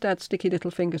 his dad's sticky little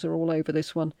fingers are all over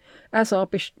this one, as are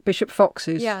Bishop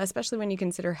Fox's. Yeah, especially when you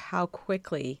consider how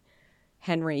quickly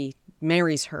Henry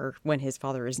marries her when his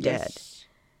father is dead.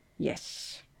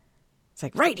 Yes. It's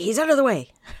like, right, he's out of the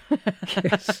way.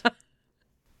 Yes.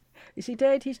 Is he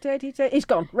dead? He's dead. He's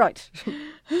gone. Right.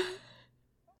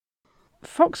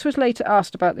 Fox was later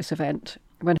asked about this event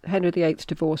when Henry VIII's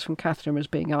divorce from Catherine was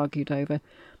being argued over.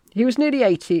 He was nearly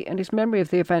 80 and his memory of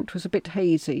the event was a bit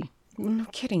hazy. No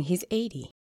kidding, he's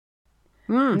 80.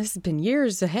 And this has been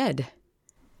years ahead.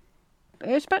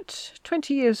 It's about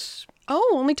 20 years.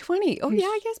 Oh, only 20. Oh, yeah,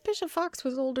 I guess Bishop Fox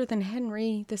was older than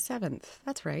Henry VII.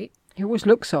 That's right. He always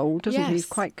looks old, doesn't he? Yes. He's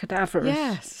quite cadaverous.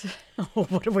 Yes. Oh,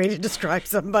 what a way to describe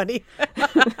somebody.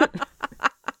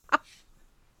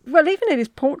 Well, even in his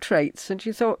portraits, and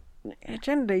you thought,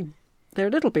 generally, they're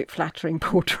a little bit flattering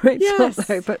portraits, aren't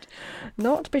they? But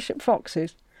not Bishop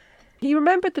Fox's. He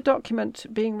remembered the document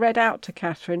being read out to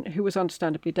Catherine, who was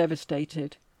understandably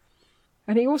devastated.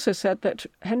 And he also said that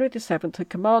Henry VII had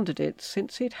commanded it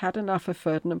since he'd had enough of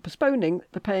Ferdinand postponing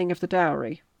the paying of the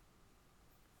dowry.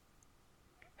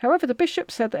 However, the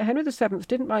bishop said that Henry VII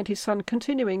didn't mind his son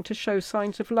continuing to show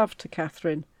signs of love to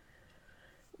Catherine,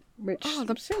 which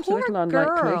seems a little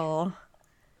unlikely. Girl.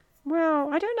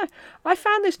 Well, I don't know. I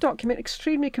found this document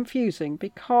extremely confusing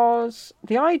because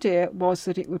the idea was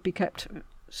that it would be kept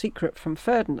secret from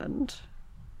Ferdinand.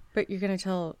 But you're going to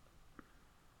tell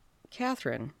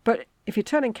Catherine. But if you're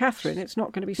telling Catherine, it's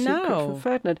not going to be secret No. from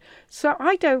Ferdinand. So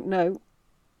I don't know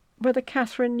whether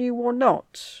Catherine knew or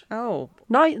not. Oh.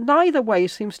 Neither way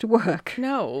seems to work.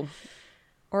 No.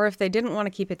 Or if they didn't want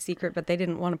to keep it secret, but they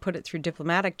didn't want to put it through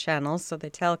diplomatic channels, so they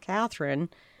tell Catherine.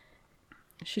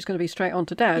 She's going to be straight on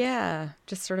to Dad. Yeah.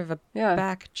 Just sort of a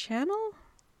back channel?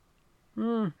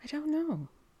 I don't know.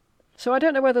 So I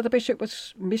don't know whether the bishop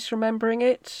was misremembering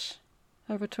it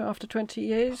after 20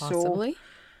 years. Possibly. Or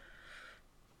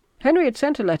Henry had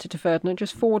sent a letter to Ferdinand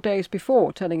just 4 days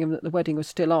before, telling him that the wedding was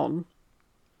still on.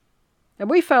 And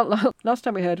we felt like, last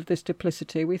time we heard of this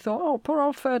duplicity, we thought, oh, poor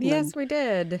old Ferdinand. Yes, we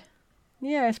did.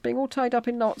 Yes, being all tied up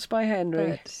in knots by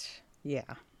Henry. But,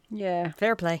 yeah. Yeah.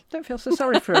 Fair play. Don't feel so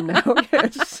sorry for him now,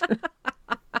 yes.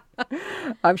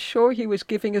 I'm sure he was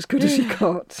giving as good as he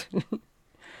got.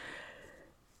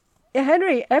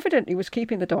 Henry evidently was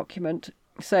keeping the document,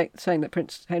 saying that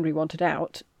Prince Henry wanted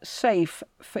out, safe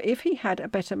for if he had a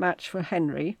better match for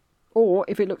Henry, or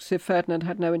if it looked as if Ferdinand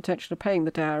had no intention of paying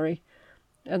the dowry.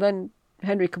 And then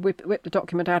Henry could whip the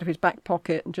document out of his back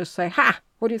pocket and just say, ha,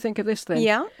 what do you think of this thing?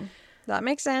 Yeah, that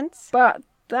makes sense. But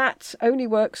that only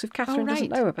works if Catherine right.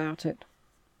 doesn't know about it.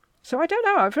 So I don't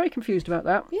know. I'm very confused about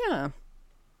that. Yeah.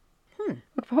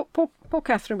 Poor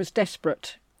Catherine was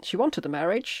desperate. She wanted the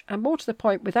marriage, and more to the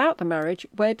point, without the marriage,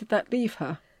 where did that leave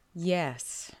her?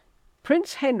 Yes.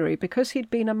 Prince Henry, because he'd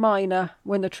been a minor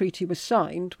when the treaty was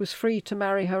signed, was free to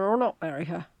marry her or not marry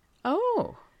her.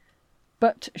 Oh.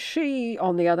 But she,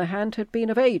 on the other hand, had been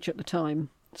of age at the time,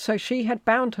 so she had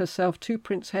bound herself to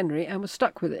Prince Henry and was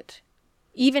stuck with it.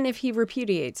 Even if he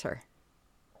repudiates her?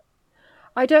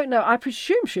 I don't know. I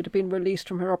presume she'd have been released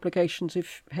from her obligations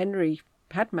if Henry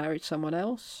had married someone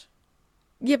else.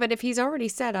 Yeah, but if he's already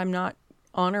said, I'm not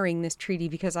honouring this treaty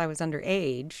because I was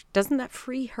underage, doesn't that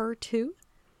free her too?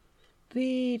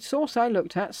 The source I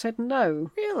looked at said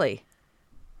no. Really?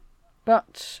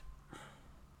 But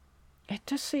it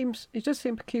does seem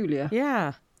peculiar.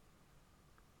 Yeah.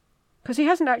 Because he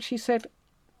hasn't actually said,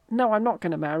 no, I'm not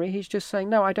going to marry. He's just saying,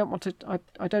 no, I don't want to,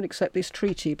 I don't accept this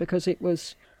treaty because it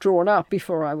was drawn up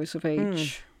before I was of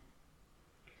age.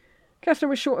 Catherine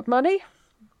was short of money.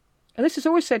 And this is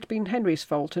always said to be Henry's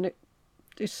fault, and it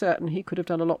is certain he could have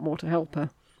done a lot more to help her.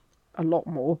 A lot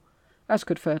more, as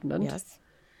could Ferdinand. Yes.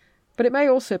 But it may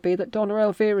also be that Donna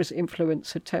Elvira's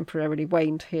influence had temporarily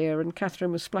waned here, and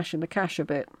Catherine was splashing the cash a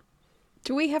bit.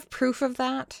 Do we have proof of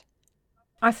that?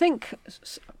 I think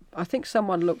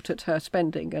someone looked at her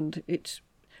spending, and it's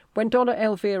when Donna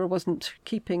Elvira wasn't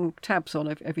keeping tabs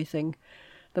on everything,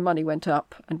 the money went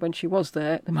up, and when she was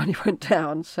there, the money went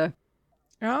down. So,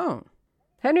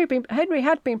 Henry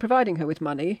had been providing her with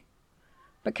money,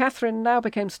 but Catherine now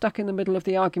became stuck in the middle of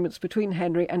the arguments between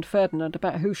Henry and Ferdinand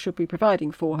about who should be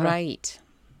providing for her. Right.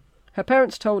 Her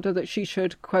parents told her that she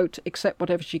should, quote, accept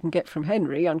whatever she can get from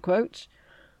Henry, unquote.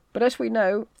 But as we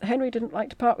know, Henry didn't like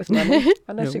to part with money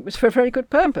unless it was for a very good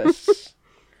purpose.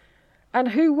 And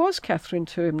who was Catherine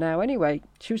to him now, anyway?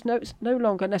 She was no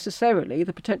longer necessarily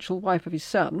the potential wife of his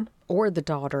son. Or the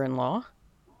daughter-in-law.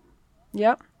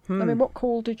 Yeah. I mean, what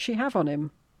call did she have on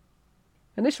him?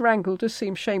 And this wrangle does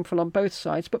seem shameful on both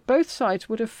sides, but both sides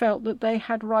would have felt that they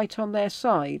had right on their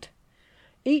side.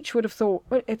 Each would have thought,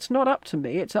 well, it's not up to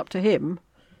me, it's up to him.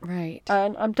 Right.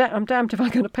 And I'm damned if I'm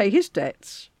going to pay his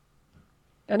debts.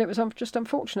 And it was just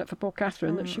unfortunate for poor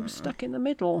Catherine that she was stuck in the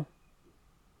middle.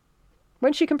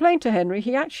 When she complained to Henry,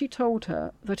 he actually told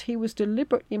her that he was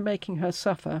deliberately making her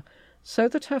suffer so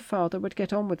that her father would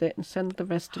get on with it and send the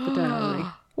rest of the dowry.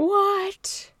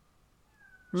 What?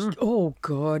 Oh,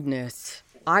 goodness.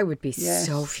 I would be Yes.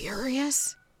 so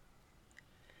furious.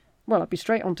 Well, I'd be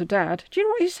straight on to Dad. Do you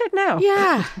know what he said now?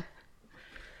 Yeah.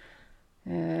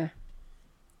 Yeah.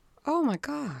 Oh, my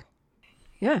God.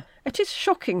 Yeah. It is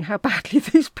shocking how badly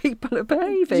these people are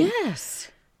behaving.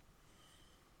 Yes.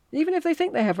 Even if they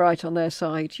think they have right on their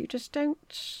side, you just don't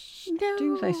No.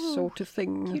 do this sort of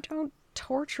thing. You don't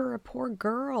torture a poor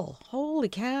girl. Holy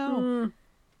cow.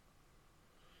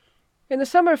 In the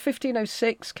summer of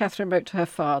 1506, Catherine wrote to her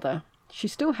father. She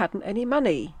still hadn't any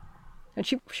money, and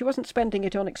she wasn't spending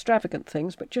it on extravagant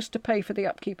things, but just to pay for the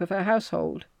upkeep of her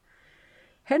household.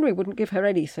 Henry wouldn't give her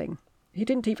anything. He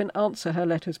didn't even answer her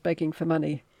letters begging for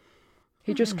money.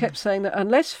 He just kept saying that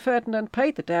unless Ferdinand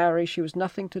paid the dowry, she was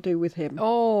nothing to do with him.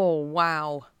 Oh,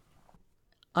 wow.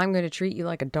 I'm going to treat you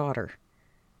like a daughter.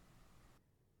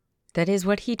 That is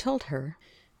what he told her.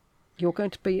 You're going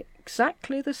to be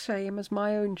exactly the same as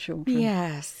my own children.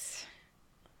 Yes.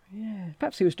 Yeah.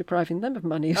 Perhaps he was depriving them of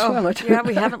money as Oh, well. I don't yeah,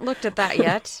 we know. haven't looked at that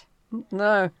yet.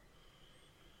 No.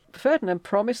 Ferdinand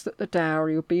promised that the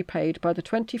dowry would be paid by the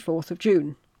 24th of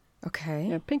June. Okay.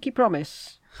 Yeah, pinky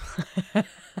promise.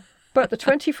 But the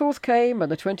 24th came and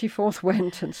the 24th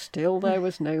went, and still there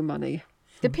was no money.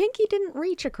 The pinky didn't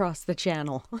reach across the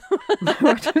channel. No,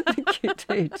 I don't think it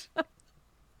did.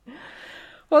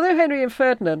 Although Henry and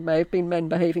Ferdinand may have been men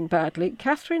behaving badly,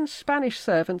 Catherine's Spanish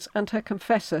servants and her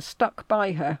confessor stuck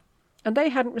by her, and they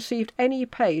hadn't received any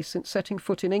pay since setting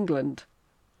foot in England.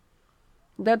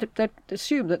 They'd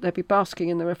assumed that they'd be basking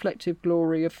in the reflective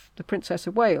glory of the Princess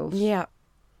of Wales. Yeah.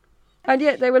 And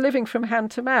yet they were living from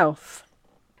hand to mouth.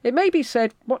 It may be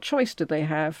said, what choice did they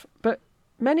have? But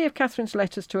many of Catherine's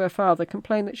letters to her father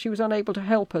complained that she was unable to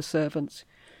help her servants,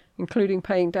 including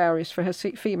paying dowries for her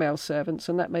female servants,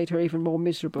 and that made her even more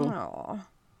miserable.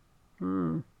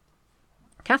 Aww.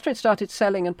 Catherine started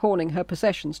selling and pawning her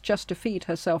possessions just to feed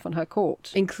herself and her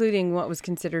court. Including what was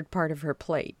considered part of her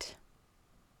plate,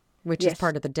 which Yes. is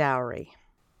part of the dowry.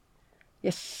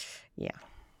 Yes. Yeah.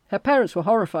 Her parents were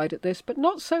horrified at this, but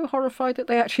not so horrified that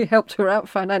they actually helped her out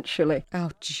financially.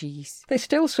 Oh, jeez. They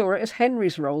still saw it as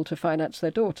Henry's role to finance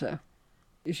their daughter.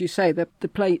 As you say, the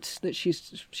plate that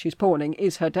she's pawning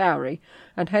is her dowry,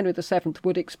 and Henry VII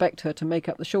would expect her to make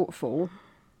up the shortfall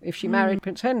if she married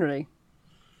Prince Henry.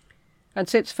 And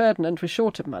since Ferdinand was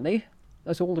short of money,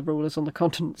 as all the rulers on the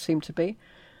continent seemed to be,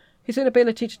 his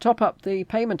inability to top up the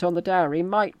payment on the dowry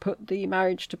might put the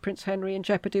marriage to Prince Henry in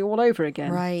jeopardy all over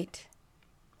again. Right.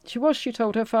 She was, she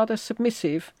told her father,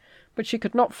 submissive, but she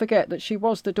could not forget that she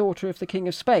was the daughter of the King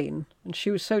of Spain, and she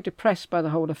was so depressed by the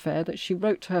whole affair that she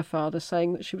wrote to her father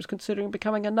saying that she was considering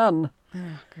becoming a nun.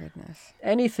 Oh, goodness.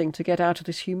 Anything to get out of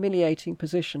this humiliating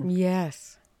position.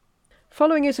 Yes.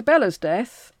 Following Isabella's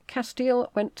death, Castile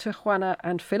went to Juana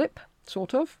and Philip,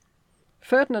 sort of.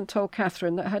 Ferdinand told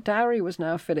Catherine that her dowry was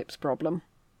now Philip's problem.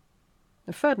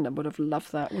 And Ferdinand would have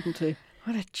loved that, wouldn't he?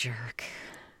 What a jerk.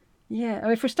 Yeah, I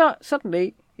mean, if we start,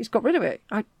 suddenly, he's got rid of it.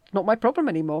 Not my problem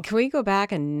anymore. Can we go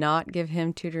back and not give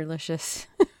him Tudorlicious?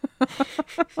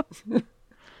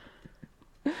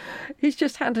 He's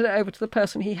just handed it over to the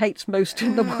person he hates most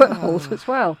in the world as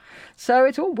well. So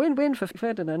it's all win-win for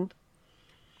Ferdinand.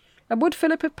 And would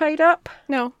Philip have paid up?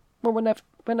 No. Well,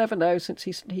 we'll never know since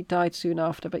he died soon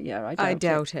after, but yeah, I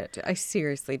doubt it. I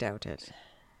seriously doubt it.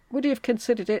 Would he have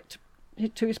considered it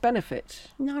to his benefit?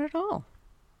 Not at all.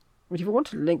 But if he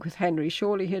wanted to link with Henry,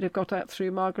 surely he'd have got that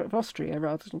through Margaret of Austria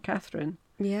rather than Catherine.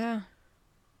 Yeah.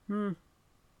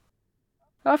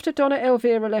 After Donna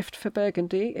Elvira left for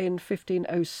Burgundy in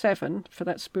 1507 for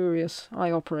that spurious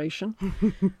eye operation,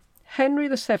 Henry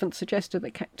VII suggested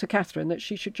to Catherine that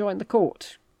she should join the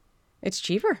court. It's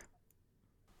cheaper.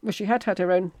 Well, she had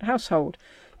her own household.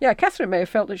 Yeah, Catherine may have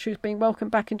felt that she was being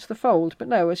welcomed back into the fold, but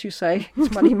no, as you say,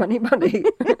 it's money, money, money.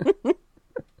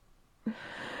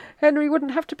 Henry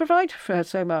wouldn't have to provide for her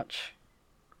so much.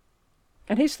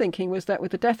 And his thinking was that with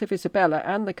the death of Isabella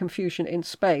and the confusion in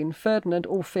Spain, Ferdinand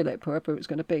or Philip, whoever it was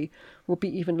going to be, would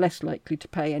be even less likely to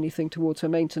pay anything towards her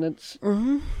maintenance.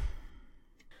 Mm-hmm.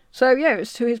 So, yeah,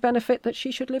 it's to his benefit that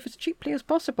she should live as cheaply as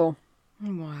possible.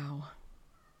 Wow.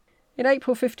 In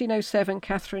April 1507,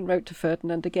 Catherine wrote to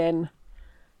Ferdinand again.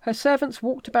 Her servants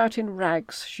walked about in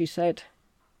rags, she said.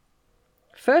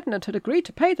 Ferdinand had agreed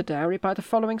to pay the dowry by the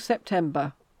following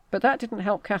September, but that didn't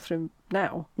help Catherine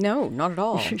now. No, not at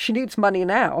all. She needs money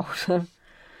now. So.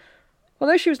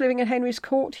 Although she was living in Henry's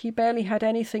court, he barely had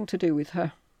anything to do with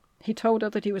her. He told her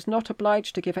that he was not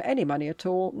obliged to give her any money at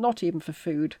all, not even for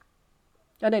food.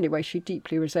 And anyway, she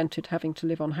deeply resented having to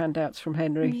live on handouts from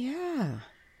Henry. Yeah.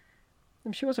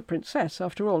 And she was a princess,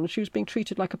 after all, and she was being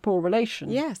treated like a poor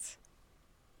relation. Yes.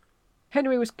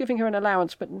 Henry was giving her an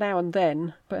allowance but now and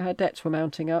then, but her debts were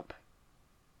mounting up.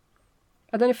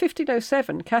 And then in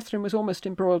 1507, Catherine was almost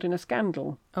embroiled in a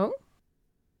scandal. Oh?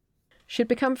 She had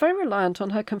become very reliant on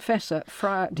her confessor,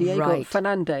 Friar Diego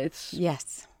Fernandez.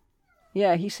 Yes.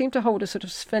 Yeah, he seemed to hold a sort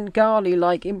of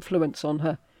Svengali-like influence on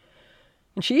her.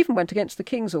 And she even went against the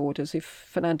king's orders if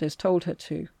Fernandez told her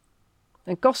to.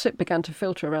 And gossip began to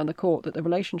filter around the court that the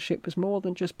relationship was more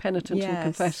than just penitent and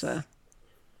confessor.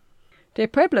 De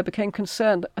Puebla became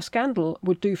concerned that a scandal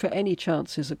would do for any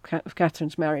chances of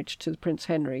Catherine's marriage to Prince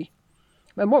Henry.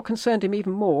 And what concerned him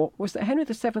even more was that Henry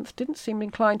VII didn't seem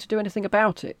inclined to do anything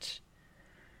about it.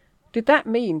 Did that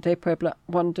mean, De Puebla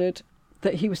wondered,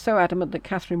 that he was so adamant that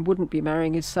Catherine wouldn't be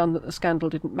marrying his son that the scandal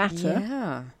didn't matter?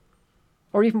 Yeah.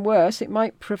 Or even worse, it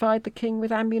might provide the king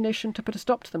with ammunition to put a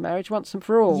stop to the marriage once and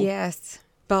for all. Yes,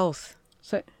 both.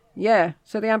 So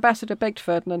the ambassador begged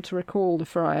Ferdinand to recall the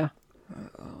friar.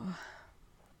 Oh.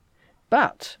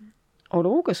 But on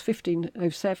August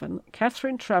 1507,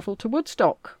 Catherine travelled to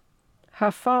Woodstock.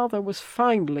 Her father was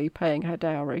finally paying her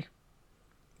dowry.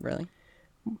 Really?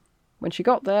 When she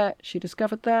got there, she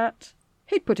discovered that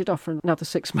he'd put it off for another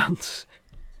 6 months.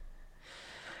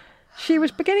 She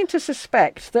was beginning to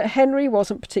suspect that Henry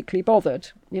wasn't particularly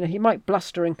bothered. You know, he might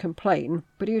bluster and complain,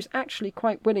 but he was actually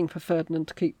quite willing for Ferdinand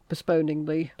to keep postponing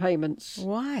the payments.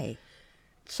 Why?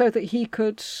 So that he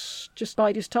could just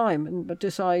bide his time and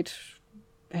decide,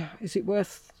 is it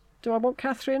worth... Do I want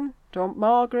Catherine? Do I want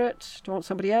Margaret? Do I want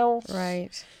somebody else?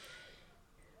 Right.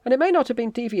 And it may not have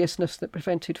been deviousness that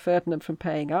prevented Ferdinand from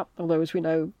paying up, although, as we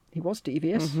know, he was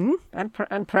devious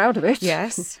and proud of it.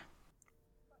 Yes.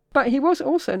 But he was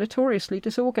also notoriously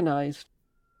disorganised.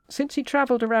 Since he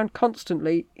travelled around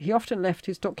constantly, he often left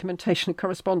his documentation and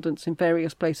correspondence in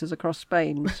various places across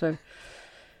Spain. So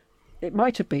it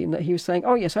might have been that he was saying,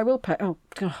 oh, yes, I will pay. Oh,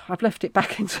 God, I've left it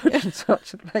back in such and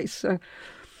such a place. So,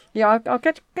 yeah, I'll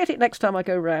get it next time I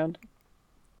go round.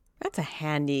 That's a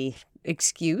handy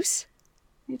excuse.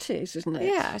 It is, isn't it?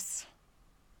 Yes.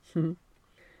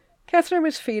 Catherine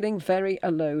was feeling very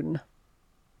alone.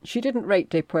 She didn't rate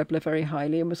De Puebla very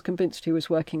highly and was convinced he was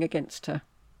working against her.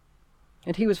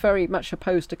 And he was very much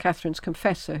opposed to Catherine's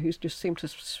confessor, who just seemed to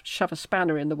shove a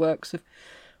spanner in the works of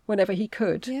whenever he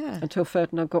could, until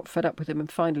Ferdinand got fed up with him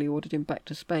and finally ordered him back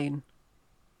to Spain.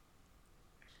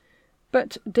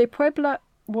 But De Puebla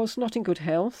was not in good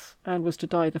health and was to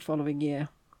die the following year.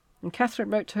 And Catherine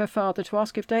wrote to her father to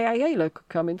ask if De Ayala could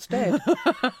come instead.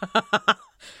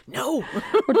 No.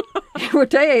 Well,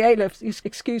 De Ailef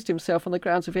excused himself on the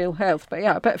grounds of ill health, but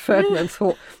yeah, I bet Ferdinand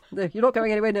thought, you're not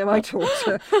going anywhere near my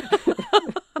daughter.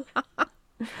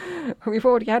 We've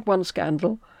already had one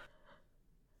scandal.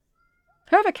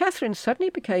 However, Catherine suddenly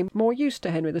became more used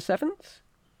to Henry VII.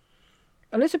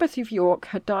 Elizabeth of York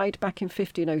had died back in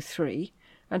 1503,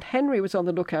 and Henry was on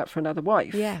the lookout for another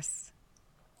wife. Yes.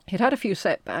 He'd had a few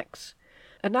setbacks,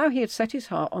 and now he had set his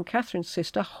heart on Catherine's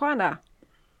sister Juana,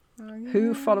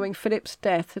 who, following Philip's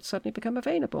death, had suddenly become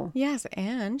available. Yes,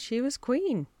 and she was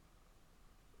queen.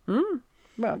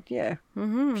 Well, yeah.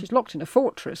 She's locked in a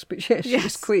fortress, but yes, she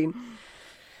was queen.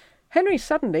 Henry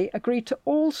suddenly agreed to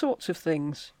all sorts of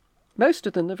things. Most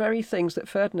of them the very things that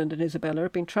Ferdinand and Isabella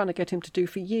had been trying to get him to do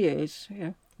for years.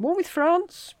 War with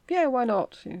France? Yeah, why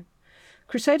not?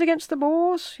 Crusade against the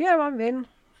Moors? Yeah, I'm in.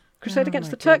 Crusade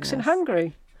against the Turks in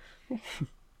Hungary? Well,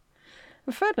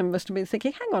 Ferdinand must have been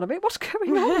thinking, hang on a minute, what's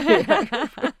going on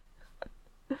here?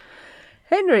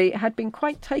 Henry had been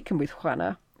quite taken with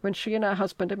Juana when she and her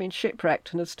husband had been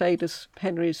shipwrecked and had stayed as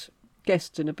Henry's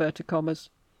guests, in inverted commas.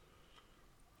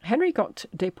 Henry got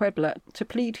de Puebla to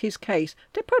plead his case.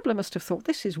 De Puebla must have thought,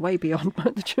 this is way beyond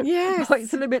the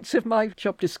limits of my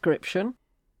job description.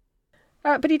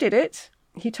 But he did it.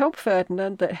 He told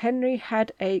Ferdinand that Henry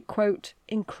had a, quote,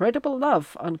 incredible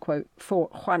love, unquote, for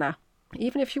Juana,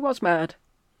 even if she was mad.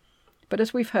 But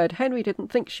as we've heard, Henry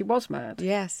didn't think she was mad.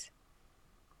 Yes.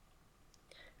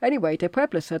 Anyway, de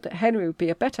Puebla said that Henry would be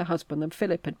a better husband than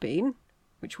Philip had been,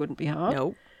 which wouldn't be hard.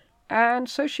 No. And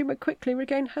so she would quickly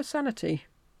regain her sanity.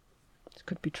 This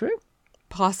could be true.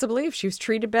 Possibly, if she was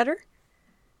treated better.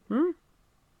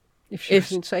 If she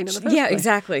was insane in the first place. Yeah,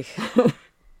 exactly.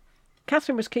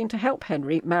 Catherine was keen to help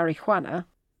Henry marry Juana,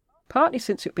 partly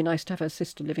since it would be nice to have her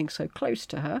sister living so close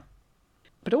to her,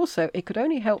 but also it could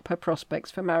only help her prospects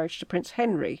for marriage to Prince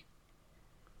Henry.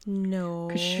 No.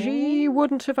 Because she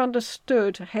wouldn't have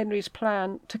understood Henry's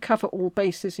plan to cover all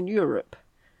bases in Europe,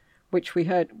 which we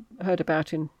heard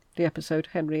about in the episode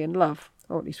Henry in Love,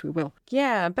 or at least we will.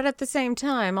 Yeah, but at the same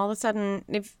time, all of a sudden,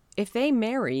 if they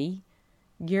marry,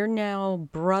 you're now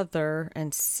brother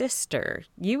and sister.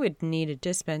 You would need a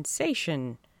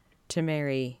dispensation to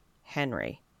marry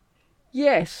Henry.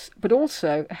 Yes, but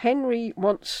also Henry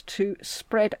wants to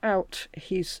spread out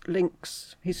his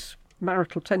links, his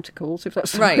marital tentacles, if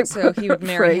that's right. So he would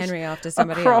marry phrase, Henry off to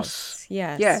somebody else.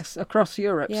 Yes, across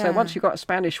Europe. Yeah. So once you've got a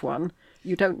Spanish one,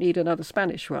 you don't need another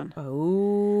Spanish one.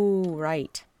 Oh,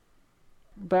 right.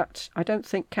 But I don't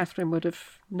think Catherine would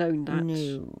have known that.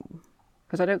 No.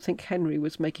 Because I don't think Henry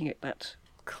was making it that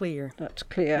clear.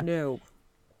 No.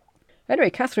 Anyway,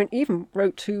 Catherine even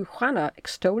wrote to Juana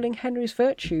extolling Henry's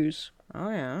virtues. Oh,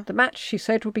 yeah. The match, she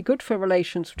said, would be good for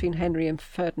relations between Henry and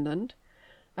Ferdinand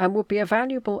and would be a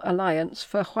valuable alliance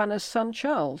for Juana's son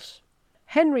Charles.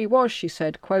 Henry was, she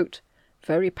said, quote,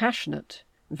 very passionate,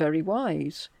 very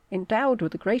wise, endowed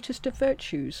with the greatest of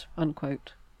virtues,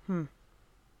 unquote.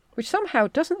 Which somehow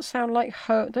doesn't sound like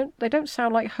her. They don't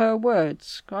sound like her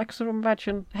words. I can sort of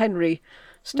imagine Henry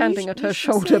standing at her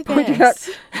shoulder, pointing out.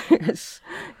 Yes,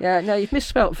 yeah. No, you've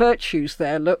misspelt virtues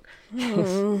there. Look.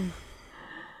 Yes.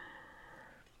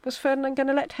 Was Ferdinand going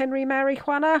to let Henry marry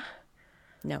Juana?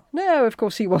 No. No, of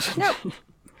course he wasn't. No.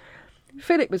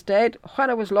 Philip was dead.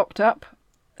 Juana was locked up.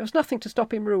 There was nothing to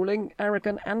stop him ruling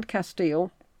Aragon and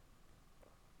Castile.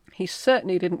 He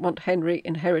certainly didn't want Henry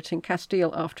inheriting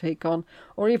Castile after he'd gone,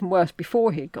 or even worse,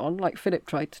 before he'd gone, like Philip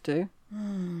tried to do.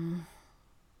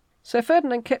 So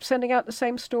Ferdinand kept sending out the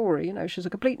same story. She's a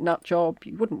complete nut job.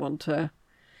 You wouldn't want her.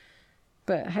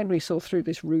 But Henry saw through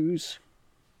this ruse.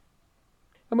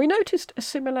 And we noticed a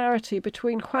similarity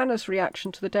between Juana's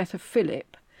reaction to the death of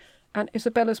Philip and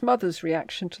Isabella's mother's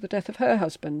reaction to the death of her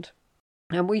husband.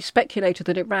 And we speculated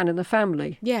that it ran in the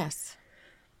family. Yes.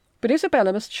 But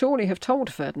Isabella must surely have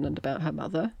told Ferdinand about her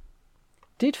mother.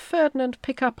 Did Ferdinand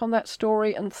pick up on that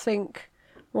story and think,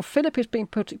 well, Philip has been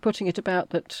putting it about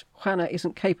that Juana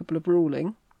isn't capable of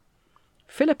ruling.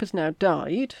 Philip has now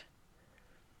died.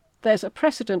 There's a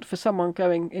precedent for someone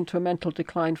going into a mental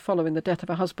decline following the death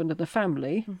of a husband in the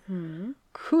family.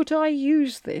 Could I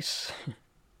use this?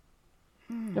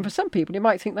 And for some people, you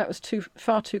might think that was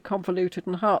far too convoluted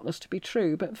and heartless to be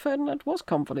true, but Ferdinand was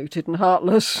convoluted and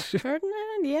heartless.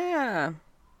 Ferdinand, yeah.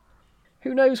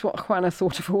 Who knows what Juana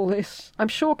thought of all this? I'm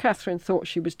sure Catherine thought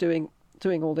she was doing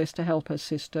all this to help her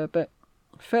sister, but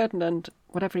Ferdinand,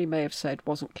 whatever he may have said,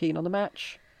 wasn't keen on the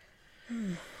match.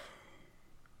 And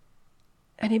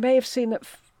he may have seen that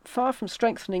far from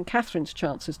strengthening Catherine's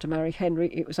chances to marry Henry,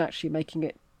 it was actually making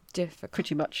it difficult,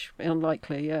 pretty much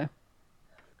unlikely, yeah.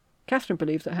 Catherine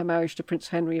believed that her marriage to Prince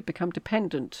Henry had become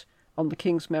dependent on the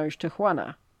king's marriage to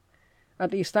Juana,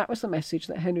 At least that was the message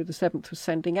that Henry VII was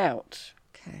sending out.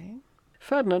 Okay.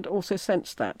 Ferdinand also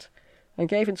sensed that and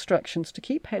gave instructions to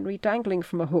keep Henry dangling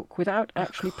from a hook without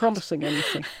actually promising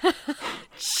anything.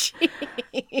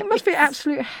 It must be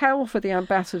absolute hell for the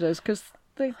ambassadors, because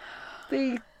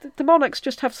the monarchs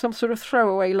just have some sort of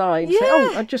throwaway line. Yeah. Say,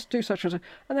 oh, I'll just do such and such.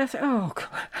 And they say, oh,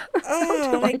 God,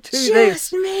 how do I do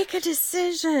just this? make a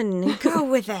decision and go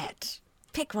with it.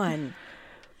 Pick one.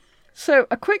 So,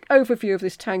 a quick overview of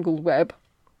this tangled web.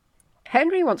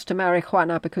 Henry wants to marry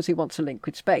Juana because he wants a link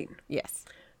with Spain. Yes.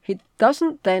 He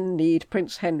doesn't then need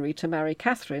Prince Henry to marry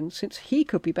Catherine, since he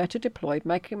could be better deployed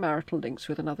making marital links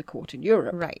with another court in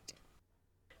Europe. Right.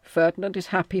 Ferdinand is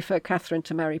happy for Catherine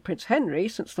to marry Prince Henry,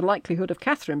 since the likelihood of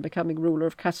Catherine becoming ruler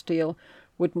of Castile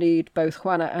would need both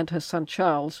Juana and her son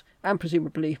Charles, and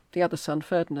presumably the other son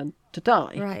Ferdinand, to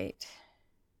die. Right.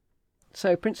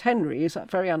 So Prince Henry is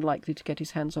very unlikely to get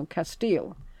his hands on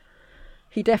Castile.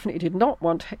 He definitely did not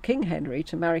want King Henry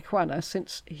to marry Juana,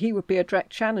 since he would be a direct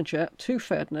challenger to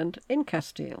Ferdinand in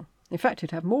Castile. In fact,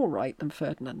 he'd have more right than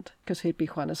Ferdinand, because he'd be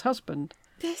Juana's husband.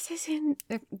 This isn't...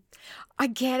 I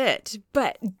get it,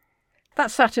 but...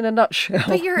 That's that in a nutshell.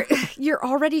 But you're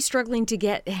already struggling to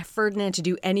get Ferdinand to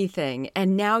do anything,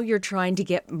 and now you're trying to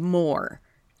get more.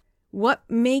 What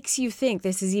makes you think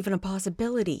this is even a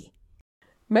possibility?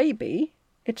 Maybe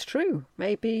it's true.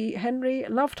 Maybe Henry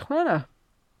loved Juana.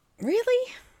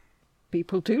 Really?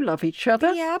 People do love each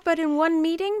other. Yeah, but in one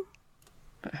meeting?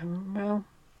 Well,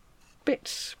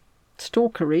 bit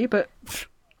stalkery, but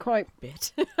quite...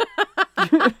 Bit.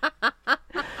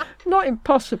 Not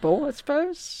impossible, I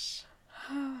suppose.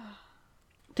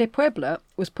 De Puebla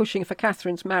was pushing for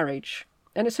Catherine's marriage,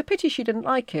 and it's a pity she didn't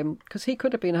like him, because he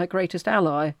could have been her greatest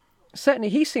ally. Certainly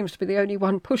he seems to be the only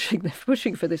one pushing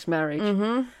for this marriage.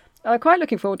 Mm-hmm. I'm quite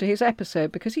looking forward to his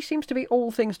episode, because he seems to be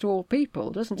all things to all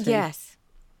people, doesn't he? Yes.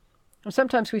 And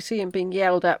sometimes we see him being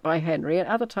yelled at by Henry, and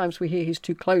other times we hear he's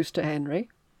too close to Henry.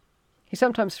 He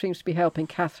sometimes seems to be helping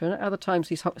Catherine, at other times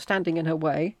he's standing in her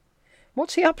way.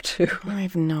 What's he up to? I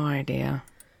have no idea.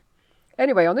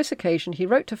 Anyway, on this occasion, he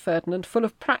wrote to Ferdinand full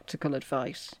of practical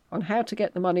advice on how to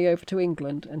get the money over to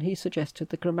England, and he suggested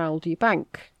the Grimaldi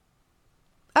Bank.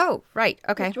 Oh, right,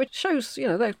 okay. Which shows,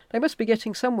 they must be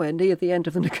getting somewhere near the end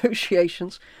of the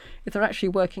negotiations if they're actually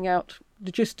working out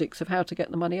logistics of how to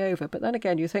get the money over. But then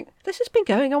again, you think, this has been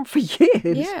going on for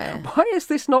years. Yeah. Why has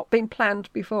this not been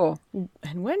planned before?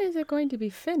 And when is it going to be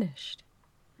finished?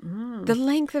 The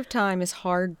length of time is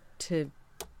hard to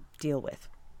deal with.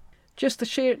 Just the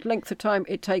sheer length of time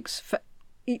it takes for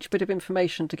each bit of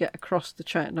information to get across the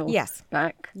channel. Yes.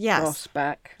 Back. Yes. Cross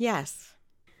back. Yes.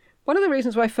 One of the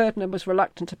reasons why Ferdinand was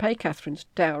reluctant to pay Catherine's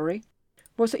dowry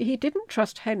was that he didn't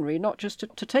trust Henry not just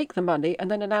to take the money and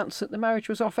then announce that the marriage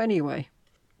was off anyway.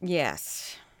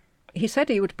 Yes. He said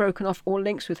he would have broken off all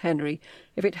links with Henry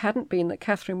if it hadn't been that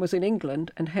Catherine was in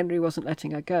England and Henry wasn't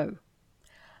letting her go.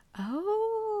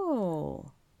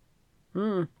 Oh.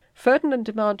 Ferdinand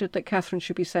demanded that Catherine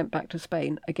should be sent back to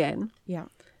Spain again. Yeah.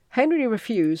 Henry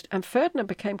refused, and Ferdinand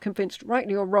became convinced,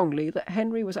 rightly or wrongly, that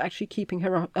Henry was actually keeping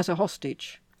her as a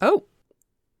hostage. Oh.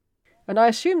 And I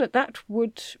assume that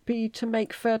would be to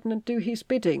make Ferdinand do his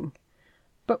bidding.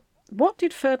 But what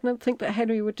did Ferdinand think that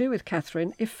Henry would do with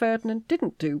Catherine if Ferdinand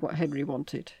didn't do what Henry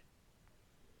wanted?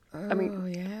 I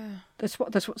mean, yeah.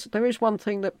 There is one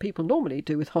thing that people normally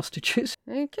do with hostages.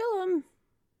 They kill them.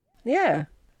 Yeah.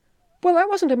 Well, that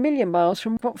wasn't a million miles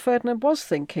from what Ferdinand was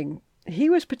thinking. He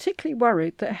was particularly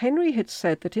worried that Henry had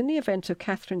said that in the event of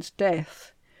Catherine's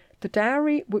death, the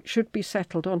dowry should be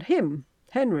settled on him,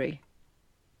 Henry.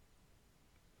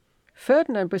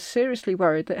 Ferdinand was seriously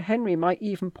worried that Henry might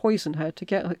even poison her to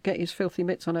get his filthy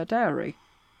mitts on her dowry.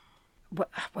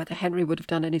 Whether Henry would have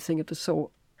done anything of the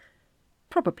sort,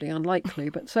 probably unlikely,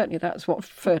 but certainly that's what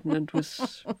Ferdinand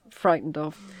was frightened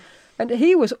of. And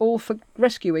he was all for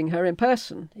rescuing her in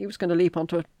person. He was going to leap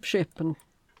onto a ship and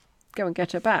go and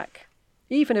get her back,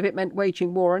 even if it meant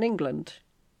waging war on England.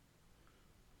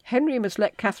 Henry must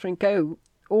let Catherine go,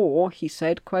 or, he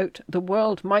said, quote, the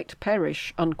world might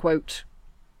perish, unquote.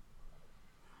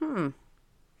 And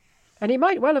he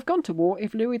might well have gone to war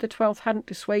if Louis XII hadn't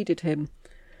dissuaded him.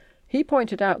 He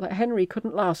pointed out that Henry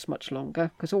couldn't last much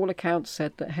longer, because all accounts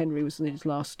said that Henry was in his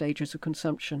last stages of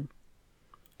consumption.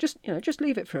 Just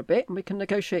leave it for a bit and we can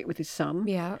negotiate with his son.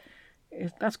 Yeah.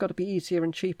 That's got to be easier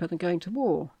and cheaper than going to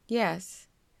war. Yes.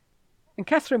 And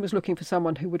Catherine was looking for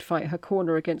someone who would fight her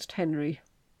corner against Henry.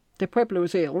 De Puebla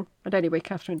was ill, and anyway,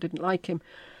 Catherine didn't like him.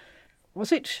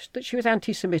 Was it that she was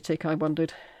anti-Semitic, I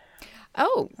wondered?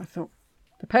 Oh. I thought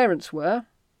the parents were,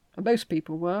 and most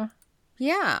people were.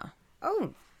 Yeah.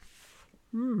 Oh.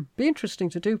 Be interesting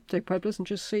to do De Pueblas and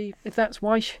just see if that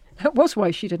was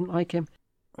why she didn't like him.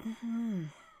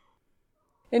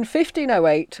 In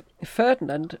 1508,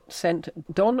 Ferdinand sent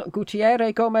Don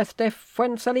Gutierre Gomez de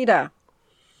Fuensalida,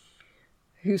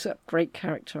 who's a great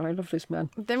character. I love this man.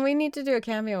 Then we need to do a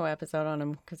cameo episode on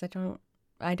him, because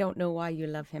I don't know why you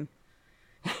love him.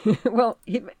 Well,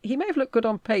 he may have looked good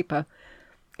on paper,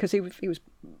 because he was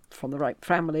from the right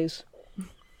families,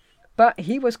 but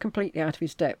he was completely out of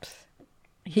his depth.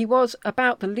 He was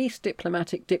about the least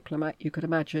diplomatic diplomat you could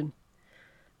imagine.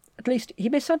 At least, he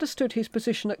misunderstood his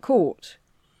position at court.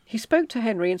 He spoke to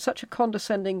Henry in such a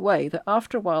condescending way that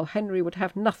after a while Henry would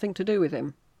have nothing to do with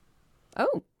him.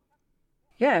 Oh.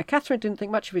 Yeah, Catherine didn't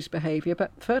think much of his behaviour,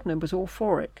 but Ferdinand was all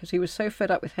for it, because he was so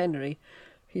fed up with Henry,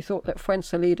 he thought that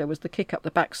Fuensalida was the kick up the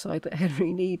backside that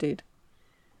Henry needed.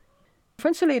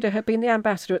 Fuensalida had been the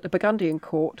ambassador at the Burgundian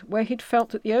court, where he'd felt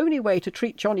that the only way to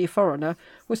treat Johnny Foreigner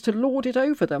was to lord it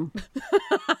over them.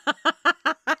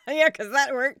 Yeah, because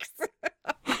that works.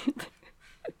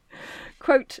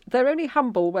 Quote, they're only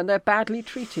humble when they're badly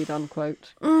treated,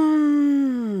 unquote.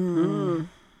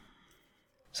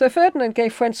 So Ferdinand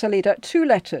gave Fuensalida 2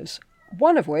 letters,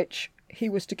 one of which he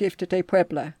was to give to De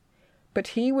Puebla, but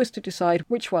he was to decide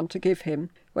which one to give him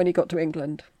when he got to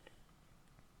England.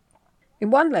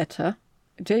 In one letter,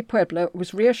 De Puebla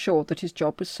was reassured that his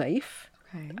job was safe,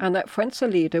 and that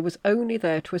Fuensalida was only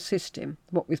there to assist him,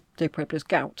 what with De Puebla's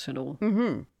gout and all.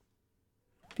 Mm-hmm.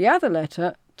 The other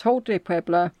letter told De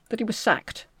Puebla that he was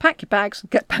sacked. Pack your bags and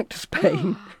get back to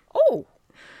Spain. Oh.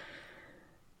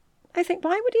 I think,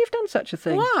 why would he have done such a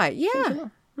thing? Why? Yeah.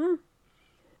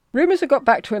 Rumours had got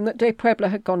back to him that De Puebla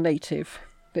had gone native,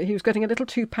 that he was getting a little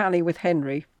too pally with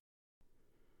Henry.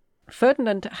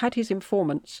 Ferdinand had his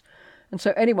informants, and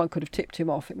so anyone could have tipped him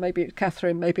off. Maybe it's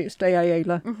Catherine, maybe it's de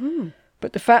Ayala. Mm-hmm.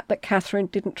 But the fact that Catherine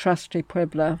didn't trust De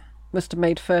Puebla must have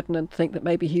made Ferdinand think that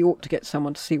maybe he ought to get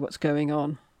someone to see what's going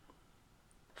on.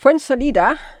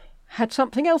 Fuensalida had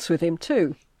something else with him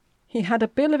too. He had a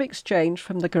bill of exchange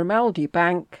from the Grimaldi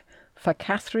Bank for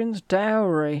Catherine's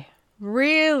dowry.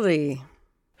 Really?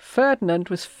 Ferdinand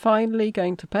was finally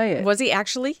going to pay it. Was he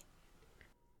actually?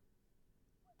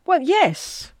 Well,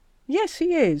 yes. Yes,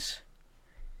 he is.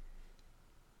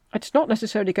 It's not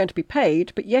necessarily going to be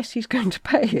paid, but yes, he's going to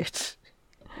pay it.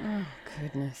 Oh,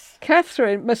 goodness.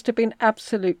 Catherine must have been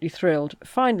absolutely thrilled.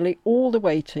 Finally, all the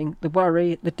waiting, the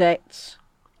worry, the debts.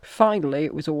 Finally,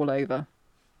 it was all over.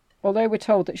 Although we're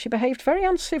told that she behaved very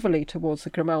uncivilly towards the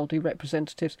Grimaldi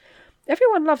representatives.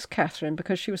 Everyone loves Catherine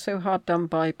because she was so hard done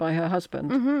by her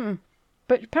husband. Mm-hmm.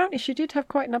 But apparently she did have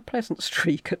quite an unpleasant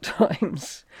streak at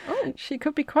times. Oh. She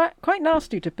could be quite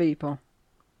nasty to people.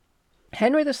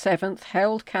 Henry VII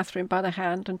held Catherine by the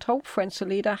hand and told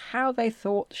Fuensalida how they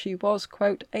thought she was,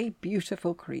 quote, a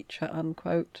beautiful creature,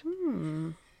 unquote.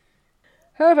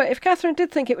 However, if Catherine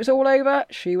did think it was all over,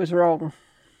 she was wrong.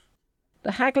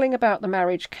 The haggling about the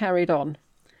marriage carried on.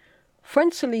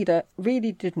 Fuensalida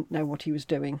really didn't know what he was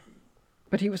doing,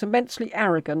 but he was immensely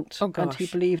arrogant, and he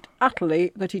believed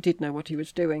utterly that he did know what he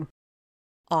was doing.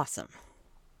 Awesome.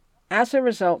 As a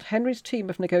result, Henry's team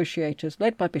of negotiators,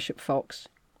 led by Bishop Fox,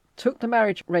 took the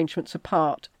marriage arrangements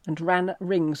apart and ran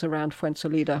rings around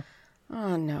Fuensalida.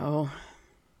 Oh, no.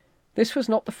 This was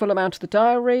not the full amount of the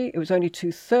dowry. It was only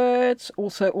 2/3.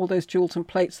 Also, all those jewels and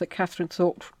plates that Catherine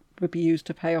thought would be used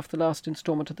to pay off the last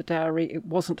instalment of the dowry, it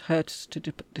wasn't hers to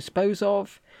dispose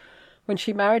of. When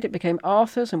she married, it became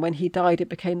Arthur's, and when he died, it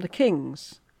became the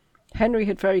King's. Henry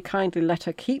had very kindly let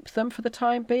her keep them for the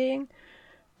time being,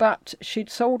 but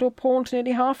she'd sold or pawned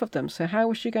nearly half of them, so how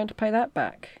was she going to pay that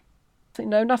back?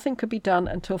 No, nothing could be done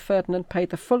until Ferdinand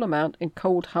paid the full amount in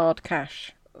cold, hard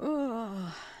cash.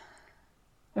 Ugh.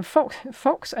 And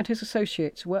Fox and his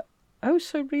associates were oh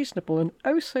so reasonable and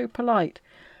oh so polite,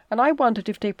 and I wondered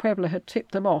if De Puebla had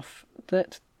tipped them off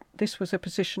that this was a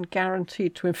position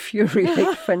guaranteed to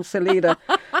infuriate Fuensalida.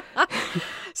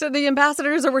 So the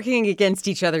ambassadors are working against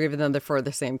each other even though they're for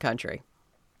the same country.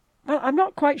 Well, I'm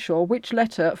not quite sure which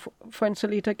letter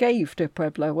Fuensalida gave De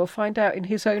Puebla. We'll find out in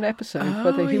his own episode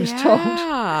whether he was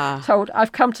told,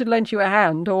 I've come to lend you a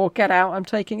hand, or get out, I'm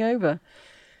taking over.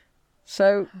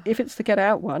 So if it's the get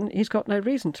out one, he's got no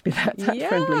reason to be that friendly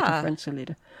to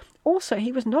Fuensalida. Also,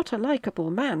 he was not a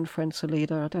likeable man,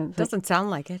 Fuensalida, I don't think. Doesn't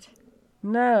sound like it.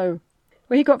 No.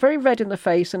 Well, he got very red in the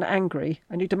face and angry,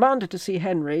 and he demanded to see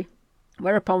Henry,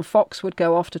 whereupon Fox would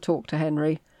go off to talk to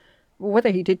Henry. Whether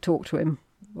he did talk to him,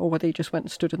 or whether he just went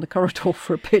and stood in the corridor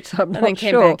for a bit, I'm not sure. And then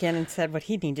came back in and said what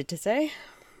he needed to say.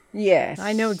 Yes.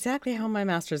 I know exactly how my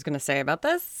master's going to say about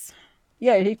this.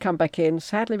 Yeah, he'd come back in,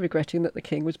 sadly regretting that the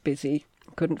king was busy.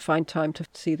 couldn't find time to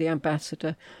see the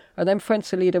ambassador. And then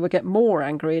Fuenzalida would get more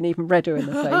angry and even redder in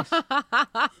the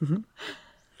face.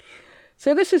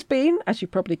 So this has been, as you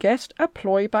probably guessed, a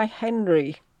ploy by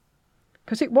Henry.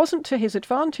 Because it wasn't to his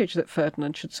advantage that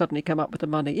Ferdinand should suddenly come up with the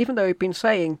money. Even though he'd been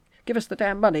saying, give us the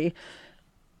damn money,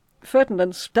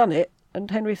 Ferdinand's done it. And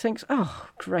Henry thinks, oh,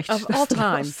 great. Of all that's the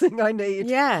last times. thing I need.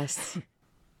 Yes.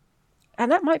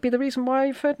 And that might be the reason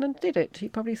why Ferdinand did it. He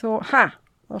probably thought, ha,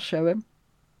 I'll show him.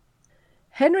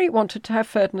 Henry wanted to have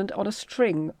Ferdinand on a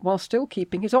string while still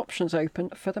keeping his options open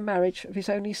for the marriage of his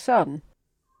only son.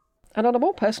 And on a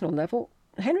more personal level,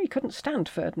 Henry couldn't stand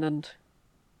Ferdinand.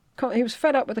 He was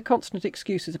fed up with the constant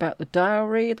excuses about the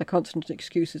dowry, the constant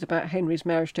excuses about Henry's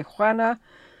marriage to Juana,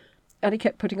 and he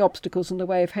kept putting obstacles in the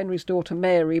way of Henry's daughter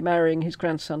Mary marrying his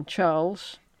grandson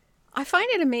Charles. I find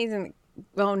it amazing.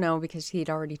 Oh, no, because he'd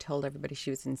already told everybody she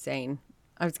was insane.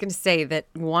 I was going to say that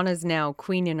Juana's now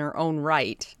queen in her own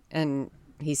right, and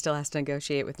he still has to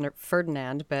negotiate with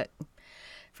Ferdinand, but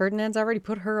Ferdinand's already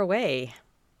put her away.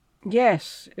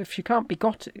 Yes, if she can't be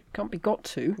got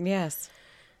to. Yes.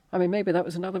 I mean, maybe that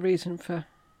was another reason for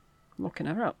locking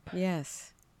her up.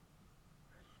 Yes.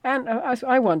 And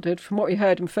I wondered, from what we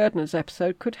heard in Ferdinand's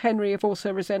episode, could Henry have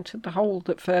also resented the hold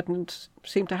that Ferdinand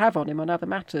seemed to have on him on other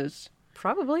matters?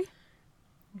 Probably.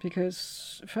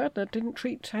 Because Ferdinand didn't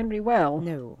treat Henry well.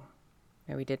 No.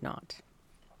 No, he did not.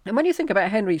 And when you think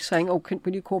about Henry saying, oh,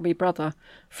 will you call me brother?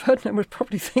 Ferdinand was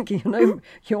probably thinking,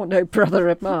 you're no brother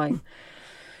of mine.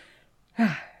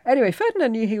 Anyway,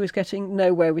 Ferdinand knew he was getting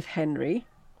nowhere with Henry,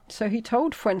 so he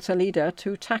told Fuenzalida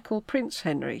to tackle Prince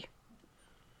Henry.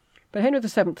 But Henry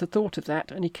VII had thought of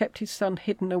that, and he kept his son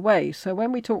hidden away. So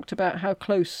when we talked about how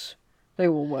close they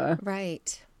all were,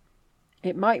 right,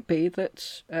 it might be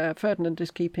that Ferdinand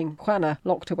is keeping Juana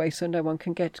locked away so no one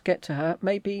can get to her.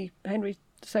 Maybe Henry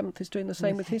VII is doing the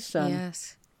same with his son.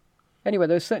 Yes. Anyway,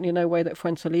 there was certainly no way that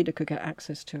Fuenzalida could get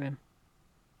access to him.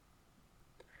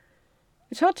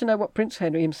 It's hard to know what Prince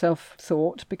Henry himself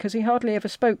thought, because he hardly ever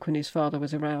spoke when his father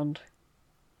was around.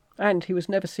 And he was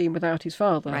never seen without his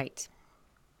father. Right.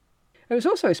 It was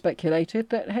also speculated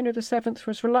that Henry VII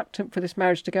was reluctant for this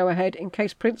marriage to go ahead in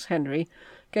case Prince Henry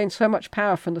gained so much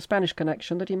power from the Spanish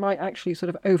connection that he might actually sort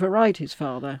of override his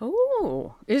father.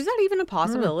 Oh, is that even a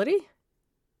possibility?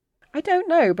 I don't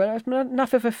know, but I've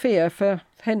enough of a fear for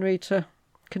Henry to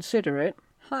consider it.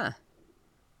 Huh.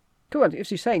 Well,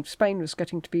 as you say, Spain was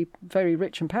getting to be very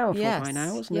rich and powerful by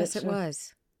now, wasn't it? Yes, it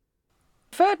was.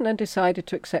 Ferdinand decided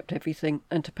to accept everything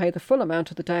and to pay the full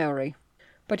amount of the dowry.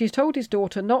 But he told his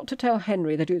daughter not to tell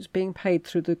Henry that it was being paid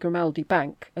through the Grimaldi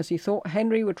Bank, as he thought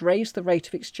Henry would raise the rate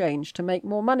of exchange to make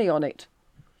more money on it.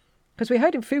 Because we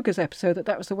heard in Fuga's episode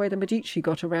that was the way the Medici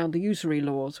got around the usury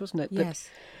laws, wasn't it? Yes. That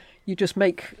you just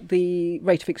make the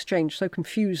rate of exchange so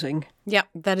confusing. Yeah,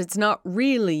 that it's not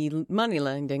really money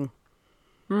lending.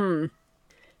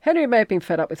 Henry may have been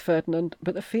fed up with Ferdinand,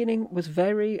 but the feeling was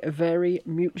very, very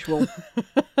mutual.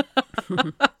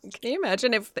 Can you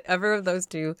imagine if ever of those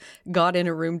two got in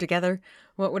a room together?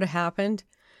 What would have happened?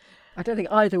 I don't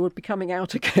think either would be coming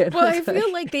out again. Well, I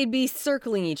feel like they'd be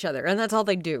circling each other, and that's all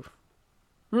they'd do.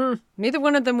 Neither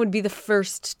one of them would be the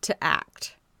first to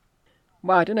act.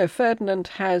 Well, I don't know. Ferdinand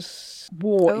has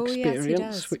war Yes, he does.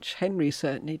 experience, which Henry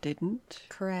certainly didn't.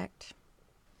 Correct.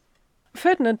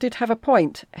 Ferdinand did have a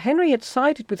point. Henry had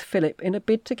sided with Philip in a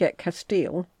bid to get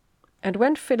Castile, and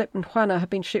when Philip and Juana had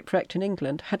been shipwrecked in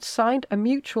England, had signed a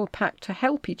mutual pact to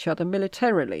help each other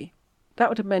militarily. That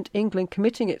would have meant England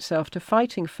committing itself to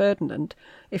fighting Ferdinand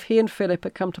if he and Philip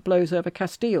had come to blows over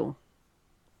Castile.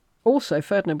 Also,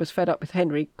 Ferdinand was fed up with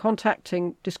Henry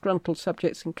contacting disgruntled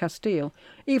subjects in Castile,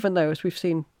 even though, as we've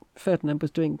seen, Ferdinand was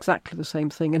doing exactly the same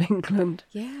thing in England.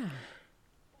 Yeah.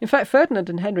 In fact, Ferdinand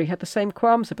and Henry had the same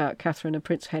qualms about Catherine and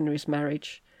Prince Henry's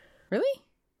marriage. Really?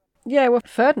 Yeah, well,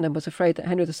 Ferdinand was afraid that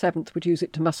Henry VII would use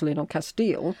it to muscle in on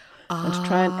Castile and to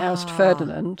try and oust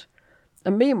Ferdinand.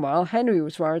 And meanwhile, Henry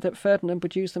was worried that Ferdinand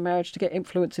would use the marriage to get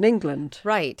influence in England.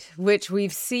 Right, which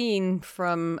we've seen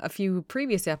from a few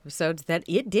previous episodes that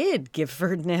it did give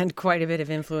Ferdinand quite a bit of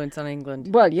influence on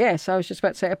England. Well, yes, I was just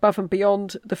about to say above and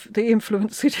beyond the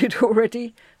influence it had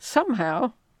already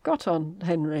somehow got on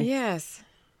Henry. Yes.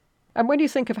 And when you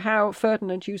think of how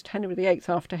Ferdinand used Henry VIII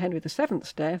after Henry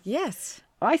VII's death, Yes.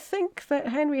 I think that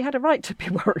Henry had a right to be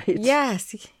worried.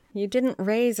 Yes. You didn't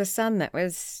raise a son that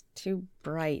was too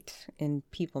bright in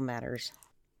people matters.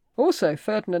 Also,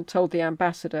 Ferdinand told the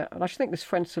ambassador, and I should think this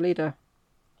Fuenzalida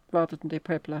rather than de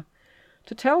Puebla,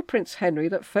 to tell Prince Henry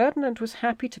that Ferdinand was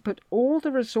happy to put all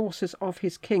the resources of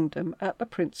his kingdom at the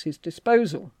prince's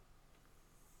disposal.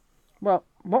 Well,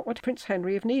 what would Prince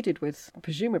Henry have needed with?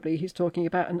 Presumably he's talking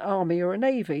about an army or a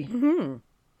navy. Mm-hmm.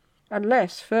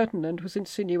 Unless Ferdinand was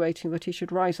insinuating that he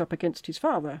should rise up against his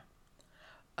father.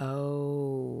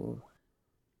 Oh.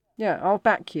 Yeah, I'll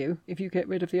back you if you get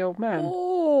rid of the old man.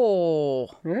 Oh.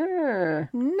 Yeah.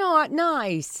 Not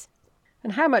nice.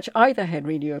 And how much either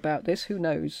Henry knew about this, who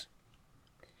knows?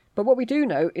 But what we do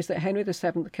know is that Henry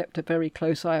VII kept a very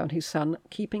close eye on his son,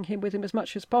 keeping him with him as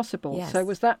much as possible. Yes. So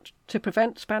was that to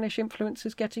prevent Spanish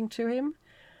influences getting to him?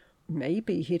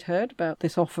 Maybe he'd heard about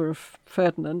this offer of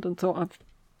Ferdinand and thought, I've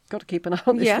got to keep an eye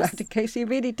on this Yes. lad in case he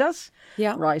really does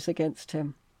Yeah. rise against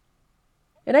him.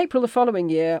 In April the following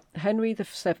year, Henry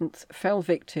VII fell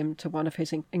victim to one of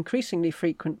his increasingly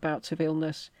frequent bouts of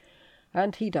illness,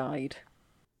 and he died.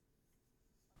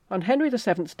 On Henry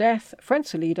VII's death,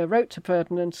 Fuenzalida wrote to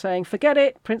Ferdinand saying, "Forget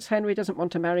it, Prince Henry doesn't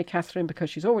want to marry Catherine because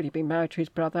she's already been married to his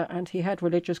brother and he had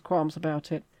religious qualms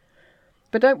about it.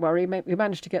 But don't worry, we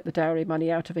managed to get the dowry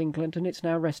money out of England and it's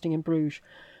now resting in Bruges."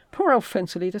 Poor old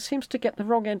Fuenzalida seems to get the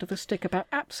wrong end of the stick about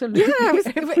absolutely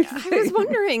everything. I was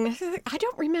wondering. I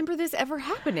don't remember this ever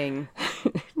happening.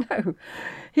 No.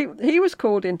 He was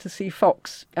called in to see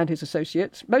Fox and his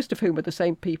associates, most of whom were the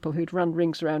same people who'd run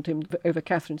rings around him over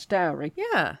Catherine's dowry.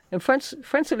 Yeah. And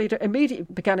Fuenzalida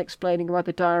immediately began explaining why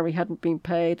the dowry hadn't been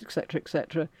paid, etc.,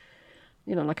 etc.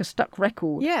 You know, like a stuck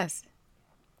record. Yes.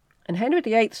 And Henry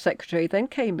VIII's secretary then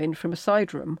came in from a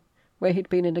side room where he'd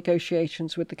been in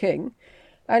negotiations with the king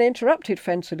and interrupted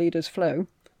Fuenzalida's flow,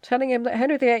 telling him that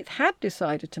Henry VIII had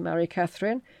decided to marry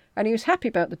Catherine and he was happy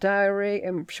about the dowry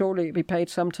and surely it'd be paid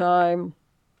sometime.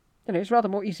 You know, he was rather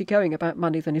more easygoing about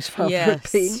money than his father had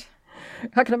been.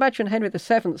 I can imagine Henry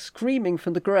VII screaming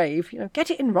from the grave,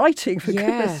 get it in writing, for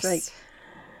goodness sake.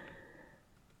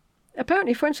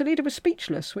 Apparently Fuenzalida was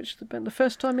speechless, which had been the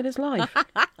first time in his life.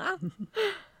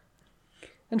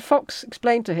 And Fox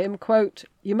explained to him, quote,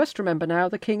 "You must remember now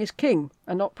the king is king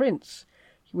and not prince.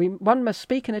 One must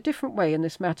speak in a different way in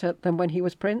this matter than when he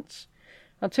was prince.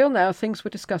 Until now things were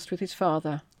discussed with his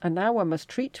father, and now one must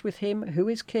treat with him who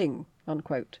is king,"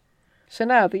 unquote. So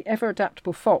now the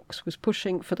ever-adaptable Fox was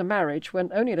pushing for the marriage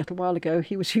when only a little while ago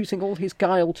he was using all his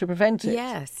guile to prevent it.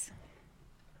 Yes.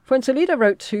 Fuenzalida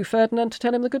wrote to Ferdinand to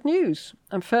tell him the good news,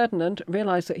 and Ferdinand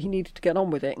realised that he needed to get on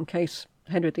with it in case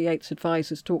Henry VIII's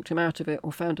advisers talked him out of it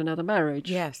or found another marriage.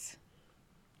 Yes.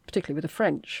 Particularly with the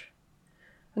French.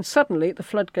 And suddenly the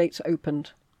floodgates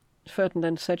opened.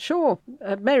 Ferdinand said, "Sure,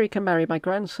 Mary can marry my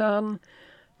grandson.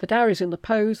 The dowry's in the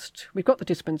post. We've got the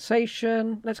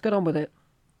dispensation. Let's get on with it."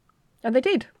 And they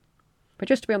did. But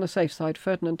just to be on the safe side,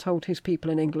 Ferdinand told his people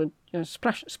in England,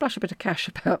 splash a bit of cash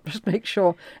about, just make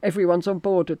sure everyone's on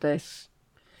board with this.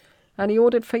 And he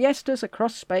ordered fiestas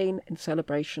across Spain in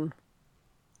celebration.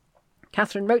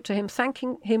 Catherine wrote to him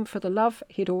thanking him for the love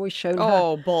he'd always shown her.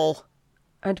 Oh, bull.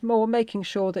 And more making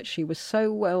sure that she was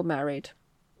so well married.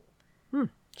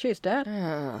 Cheers, Dad.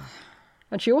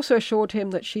 And she also assured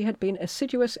him that she had been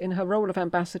assiduous in her role of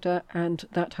ambassador and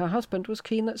that her husband was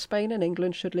keen that Spain and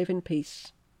England should live in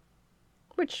peace.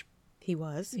 Which He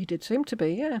was. he did seem to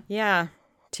be, yeah. Yeah,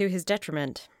 to his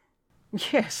detriment.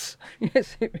 Yes,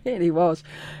 it really was.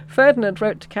 Ferdinand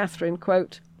wrote to Catherine,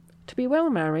 quote, "To be well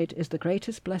married is the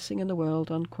greatest blessing in the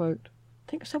world," unquote.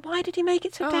 So why did he make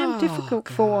it so damn difficult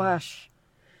for her?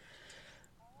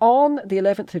 On the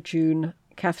 11th of June,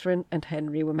 Catherine and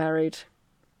Henry were married.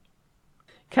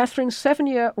 Catherine's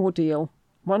 7-year ordeal,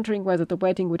 wondering whether the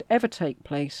wedding would ever take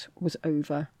place, was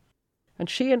over, and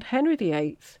she and Henry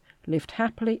VIII lived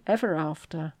happily ever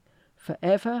after, for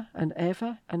ever and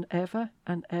ever and ever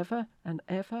and ever and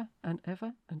ever and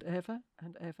ever and ever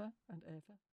and ever and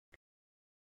ever.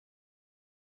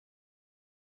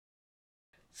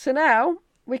 So now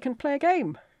we can play a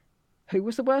game. Who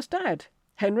was the worst dad,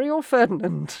 Henry or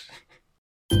Ferdinand?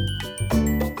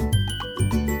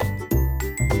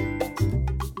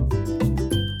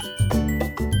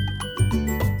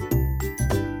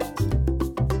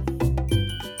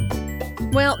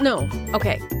 Well, no.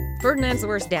 Okay. Ferdinand's the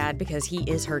worst dad because he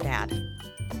is her dad.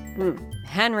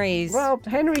 Henry's... Well,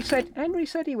 Henry said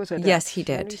he was a dad. Yes, he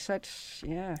did. Henry said,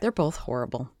 yeah. They're both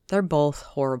horrible. They're both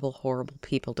horrible, horrible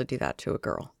people to do that to a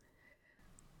girl.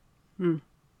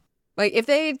 Like, if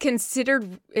they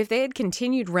had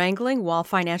continued wrangling while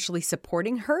financially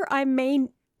supporting her, I may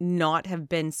not have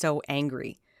been so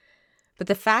angry. But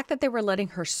the fact that they were letting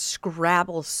her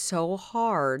scrabble so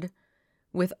hard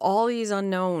with all these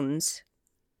unknowns,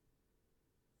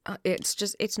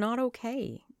 it's not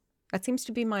okay. That seems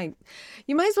to be you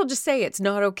might as well just say it's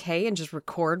not okay and just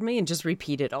record me and just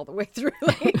repeat it all the way through.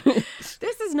 Like,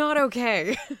 this is not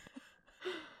okay.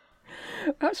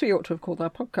 Perhaps we ought to have called our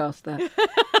podcast that.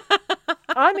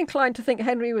 I'm inclined to think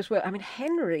Henry was worse. I mean,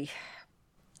 Henry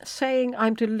saying,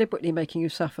 I'm deliberately making you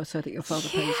suffer so that your father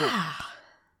pays up.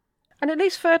 And at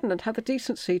least Ferdinand had the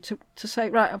decency to say,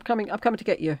 right, I'm coming to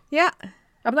get you. Yeah.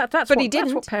 I mean, that's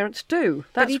what parents do.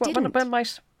 That's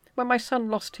when my son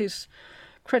lost his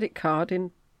credit card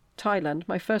in Thailand,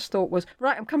 my first thought was,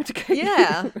 right, I'm coming to get you.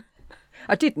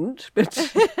 I didn't,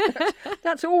 but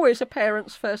that's always a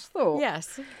parent's first thought.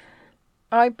 Yes.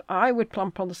 I would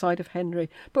plump on the side of Henry,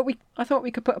 but I thought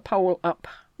we could put a poll up.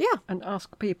 Yeah. And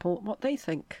ask people what they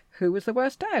think. Who was the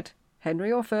worst dad,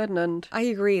 Henry or Ferdinand? I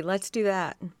agree. Let's do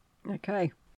that.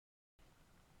 Okay.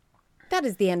 That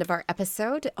is the end of our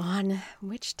episode on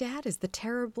which dad is the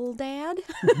terrible dad.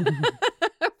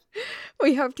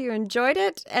 We hope you enjoyed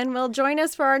it and will join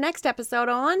us for our next episode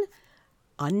on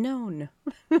Unknown.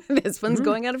 This one's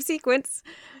going out of sequence,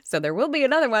 so there will be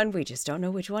another one. We just don't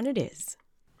know which one it is.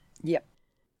 Yep.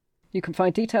 You can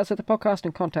find details of the podcast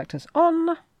and contact us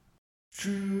on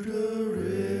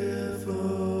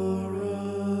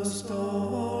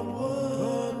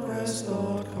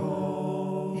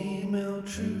TrueTheRiverist.wordpress.com. Email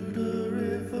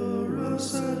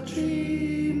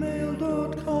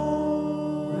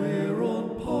TrueTheRiverist@gmail.com. We're on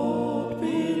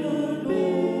Podbean and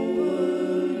all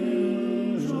the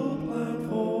usual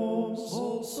platforms.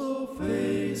 Also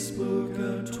Facebook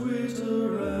and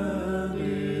Twitter and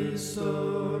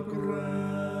Instagram.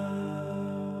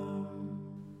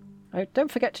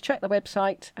 Don't forget to check the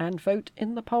website and vote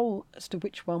in the poll as to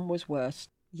which one was worse.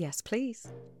 Yes, please.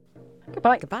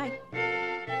 Goodbye. Goodbye.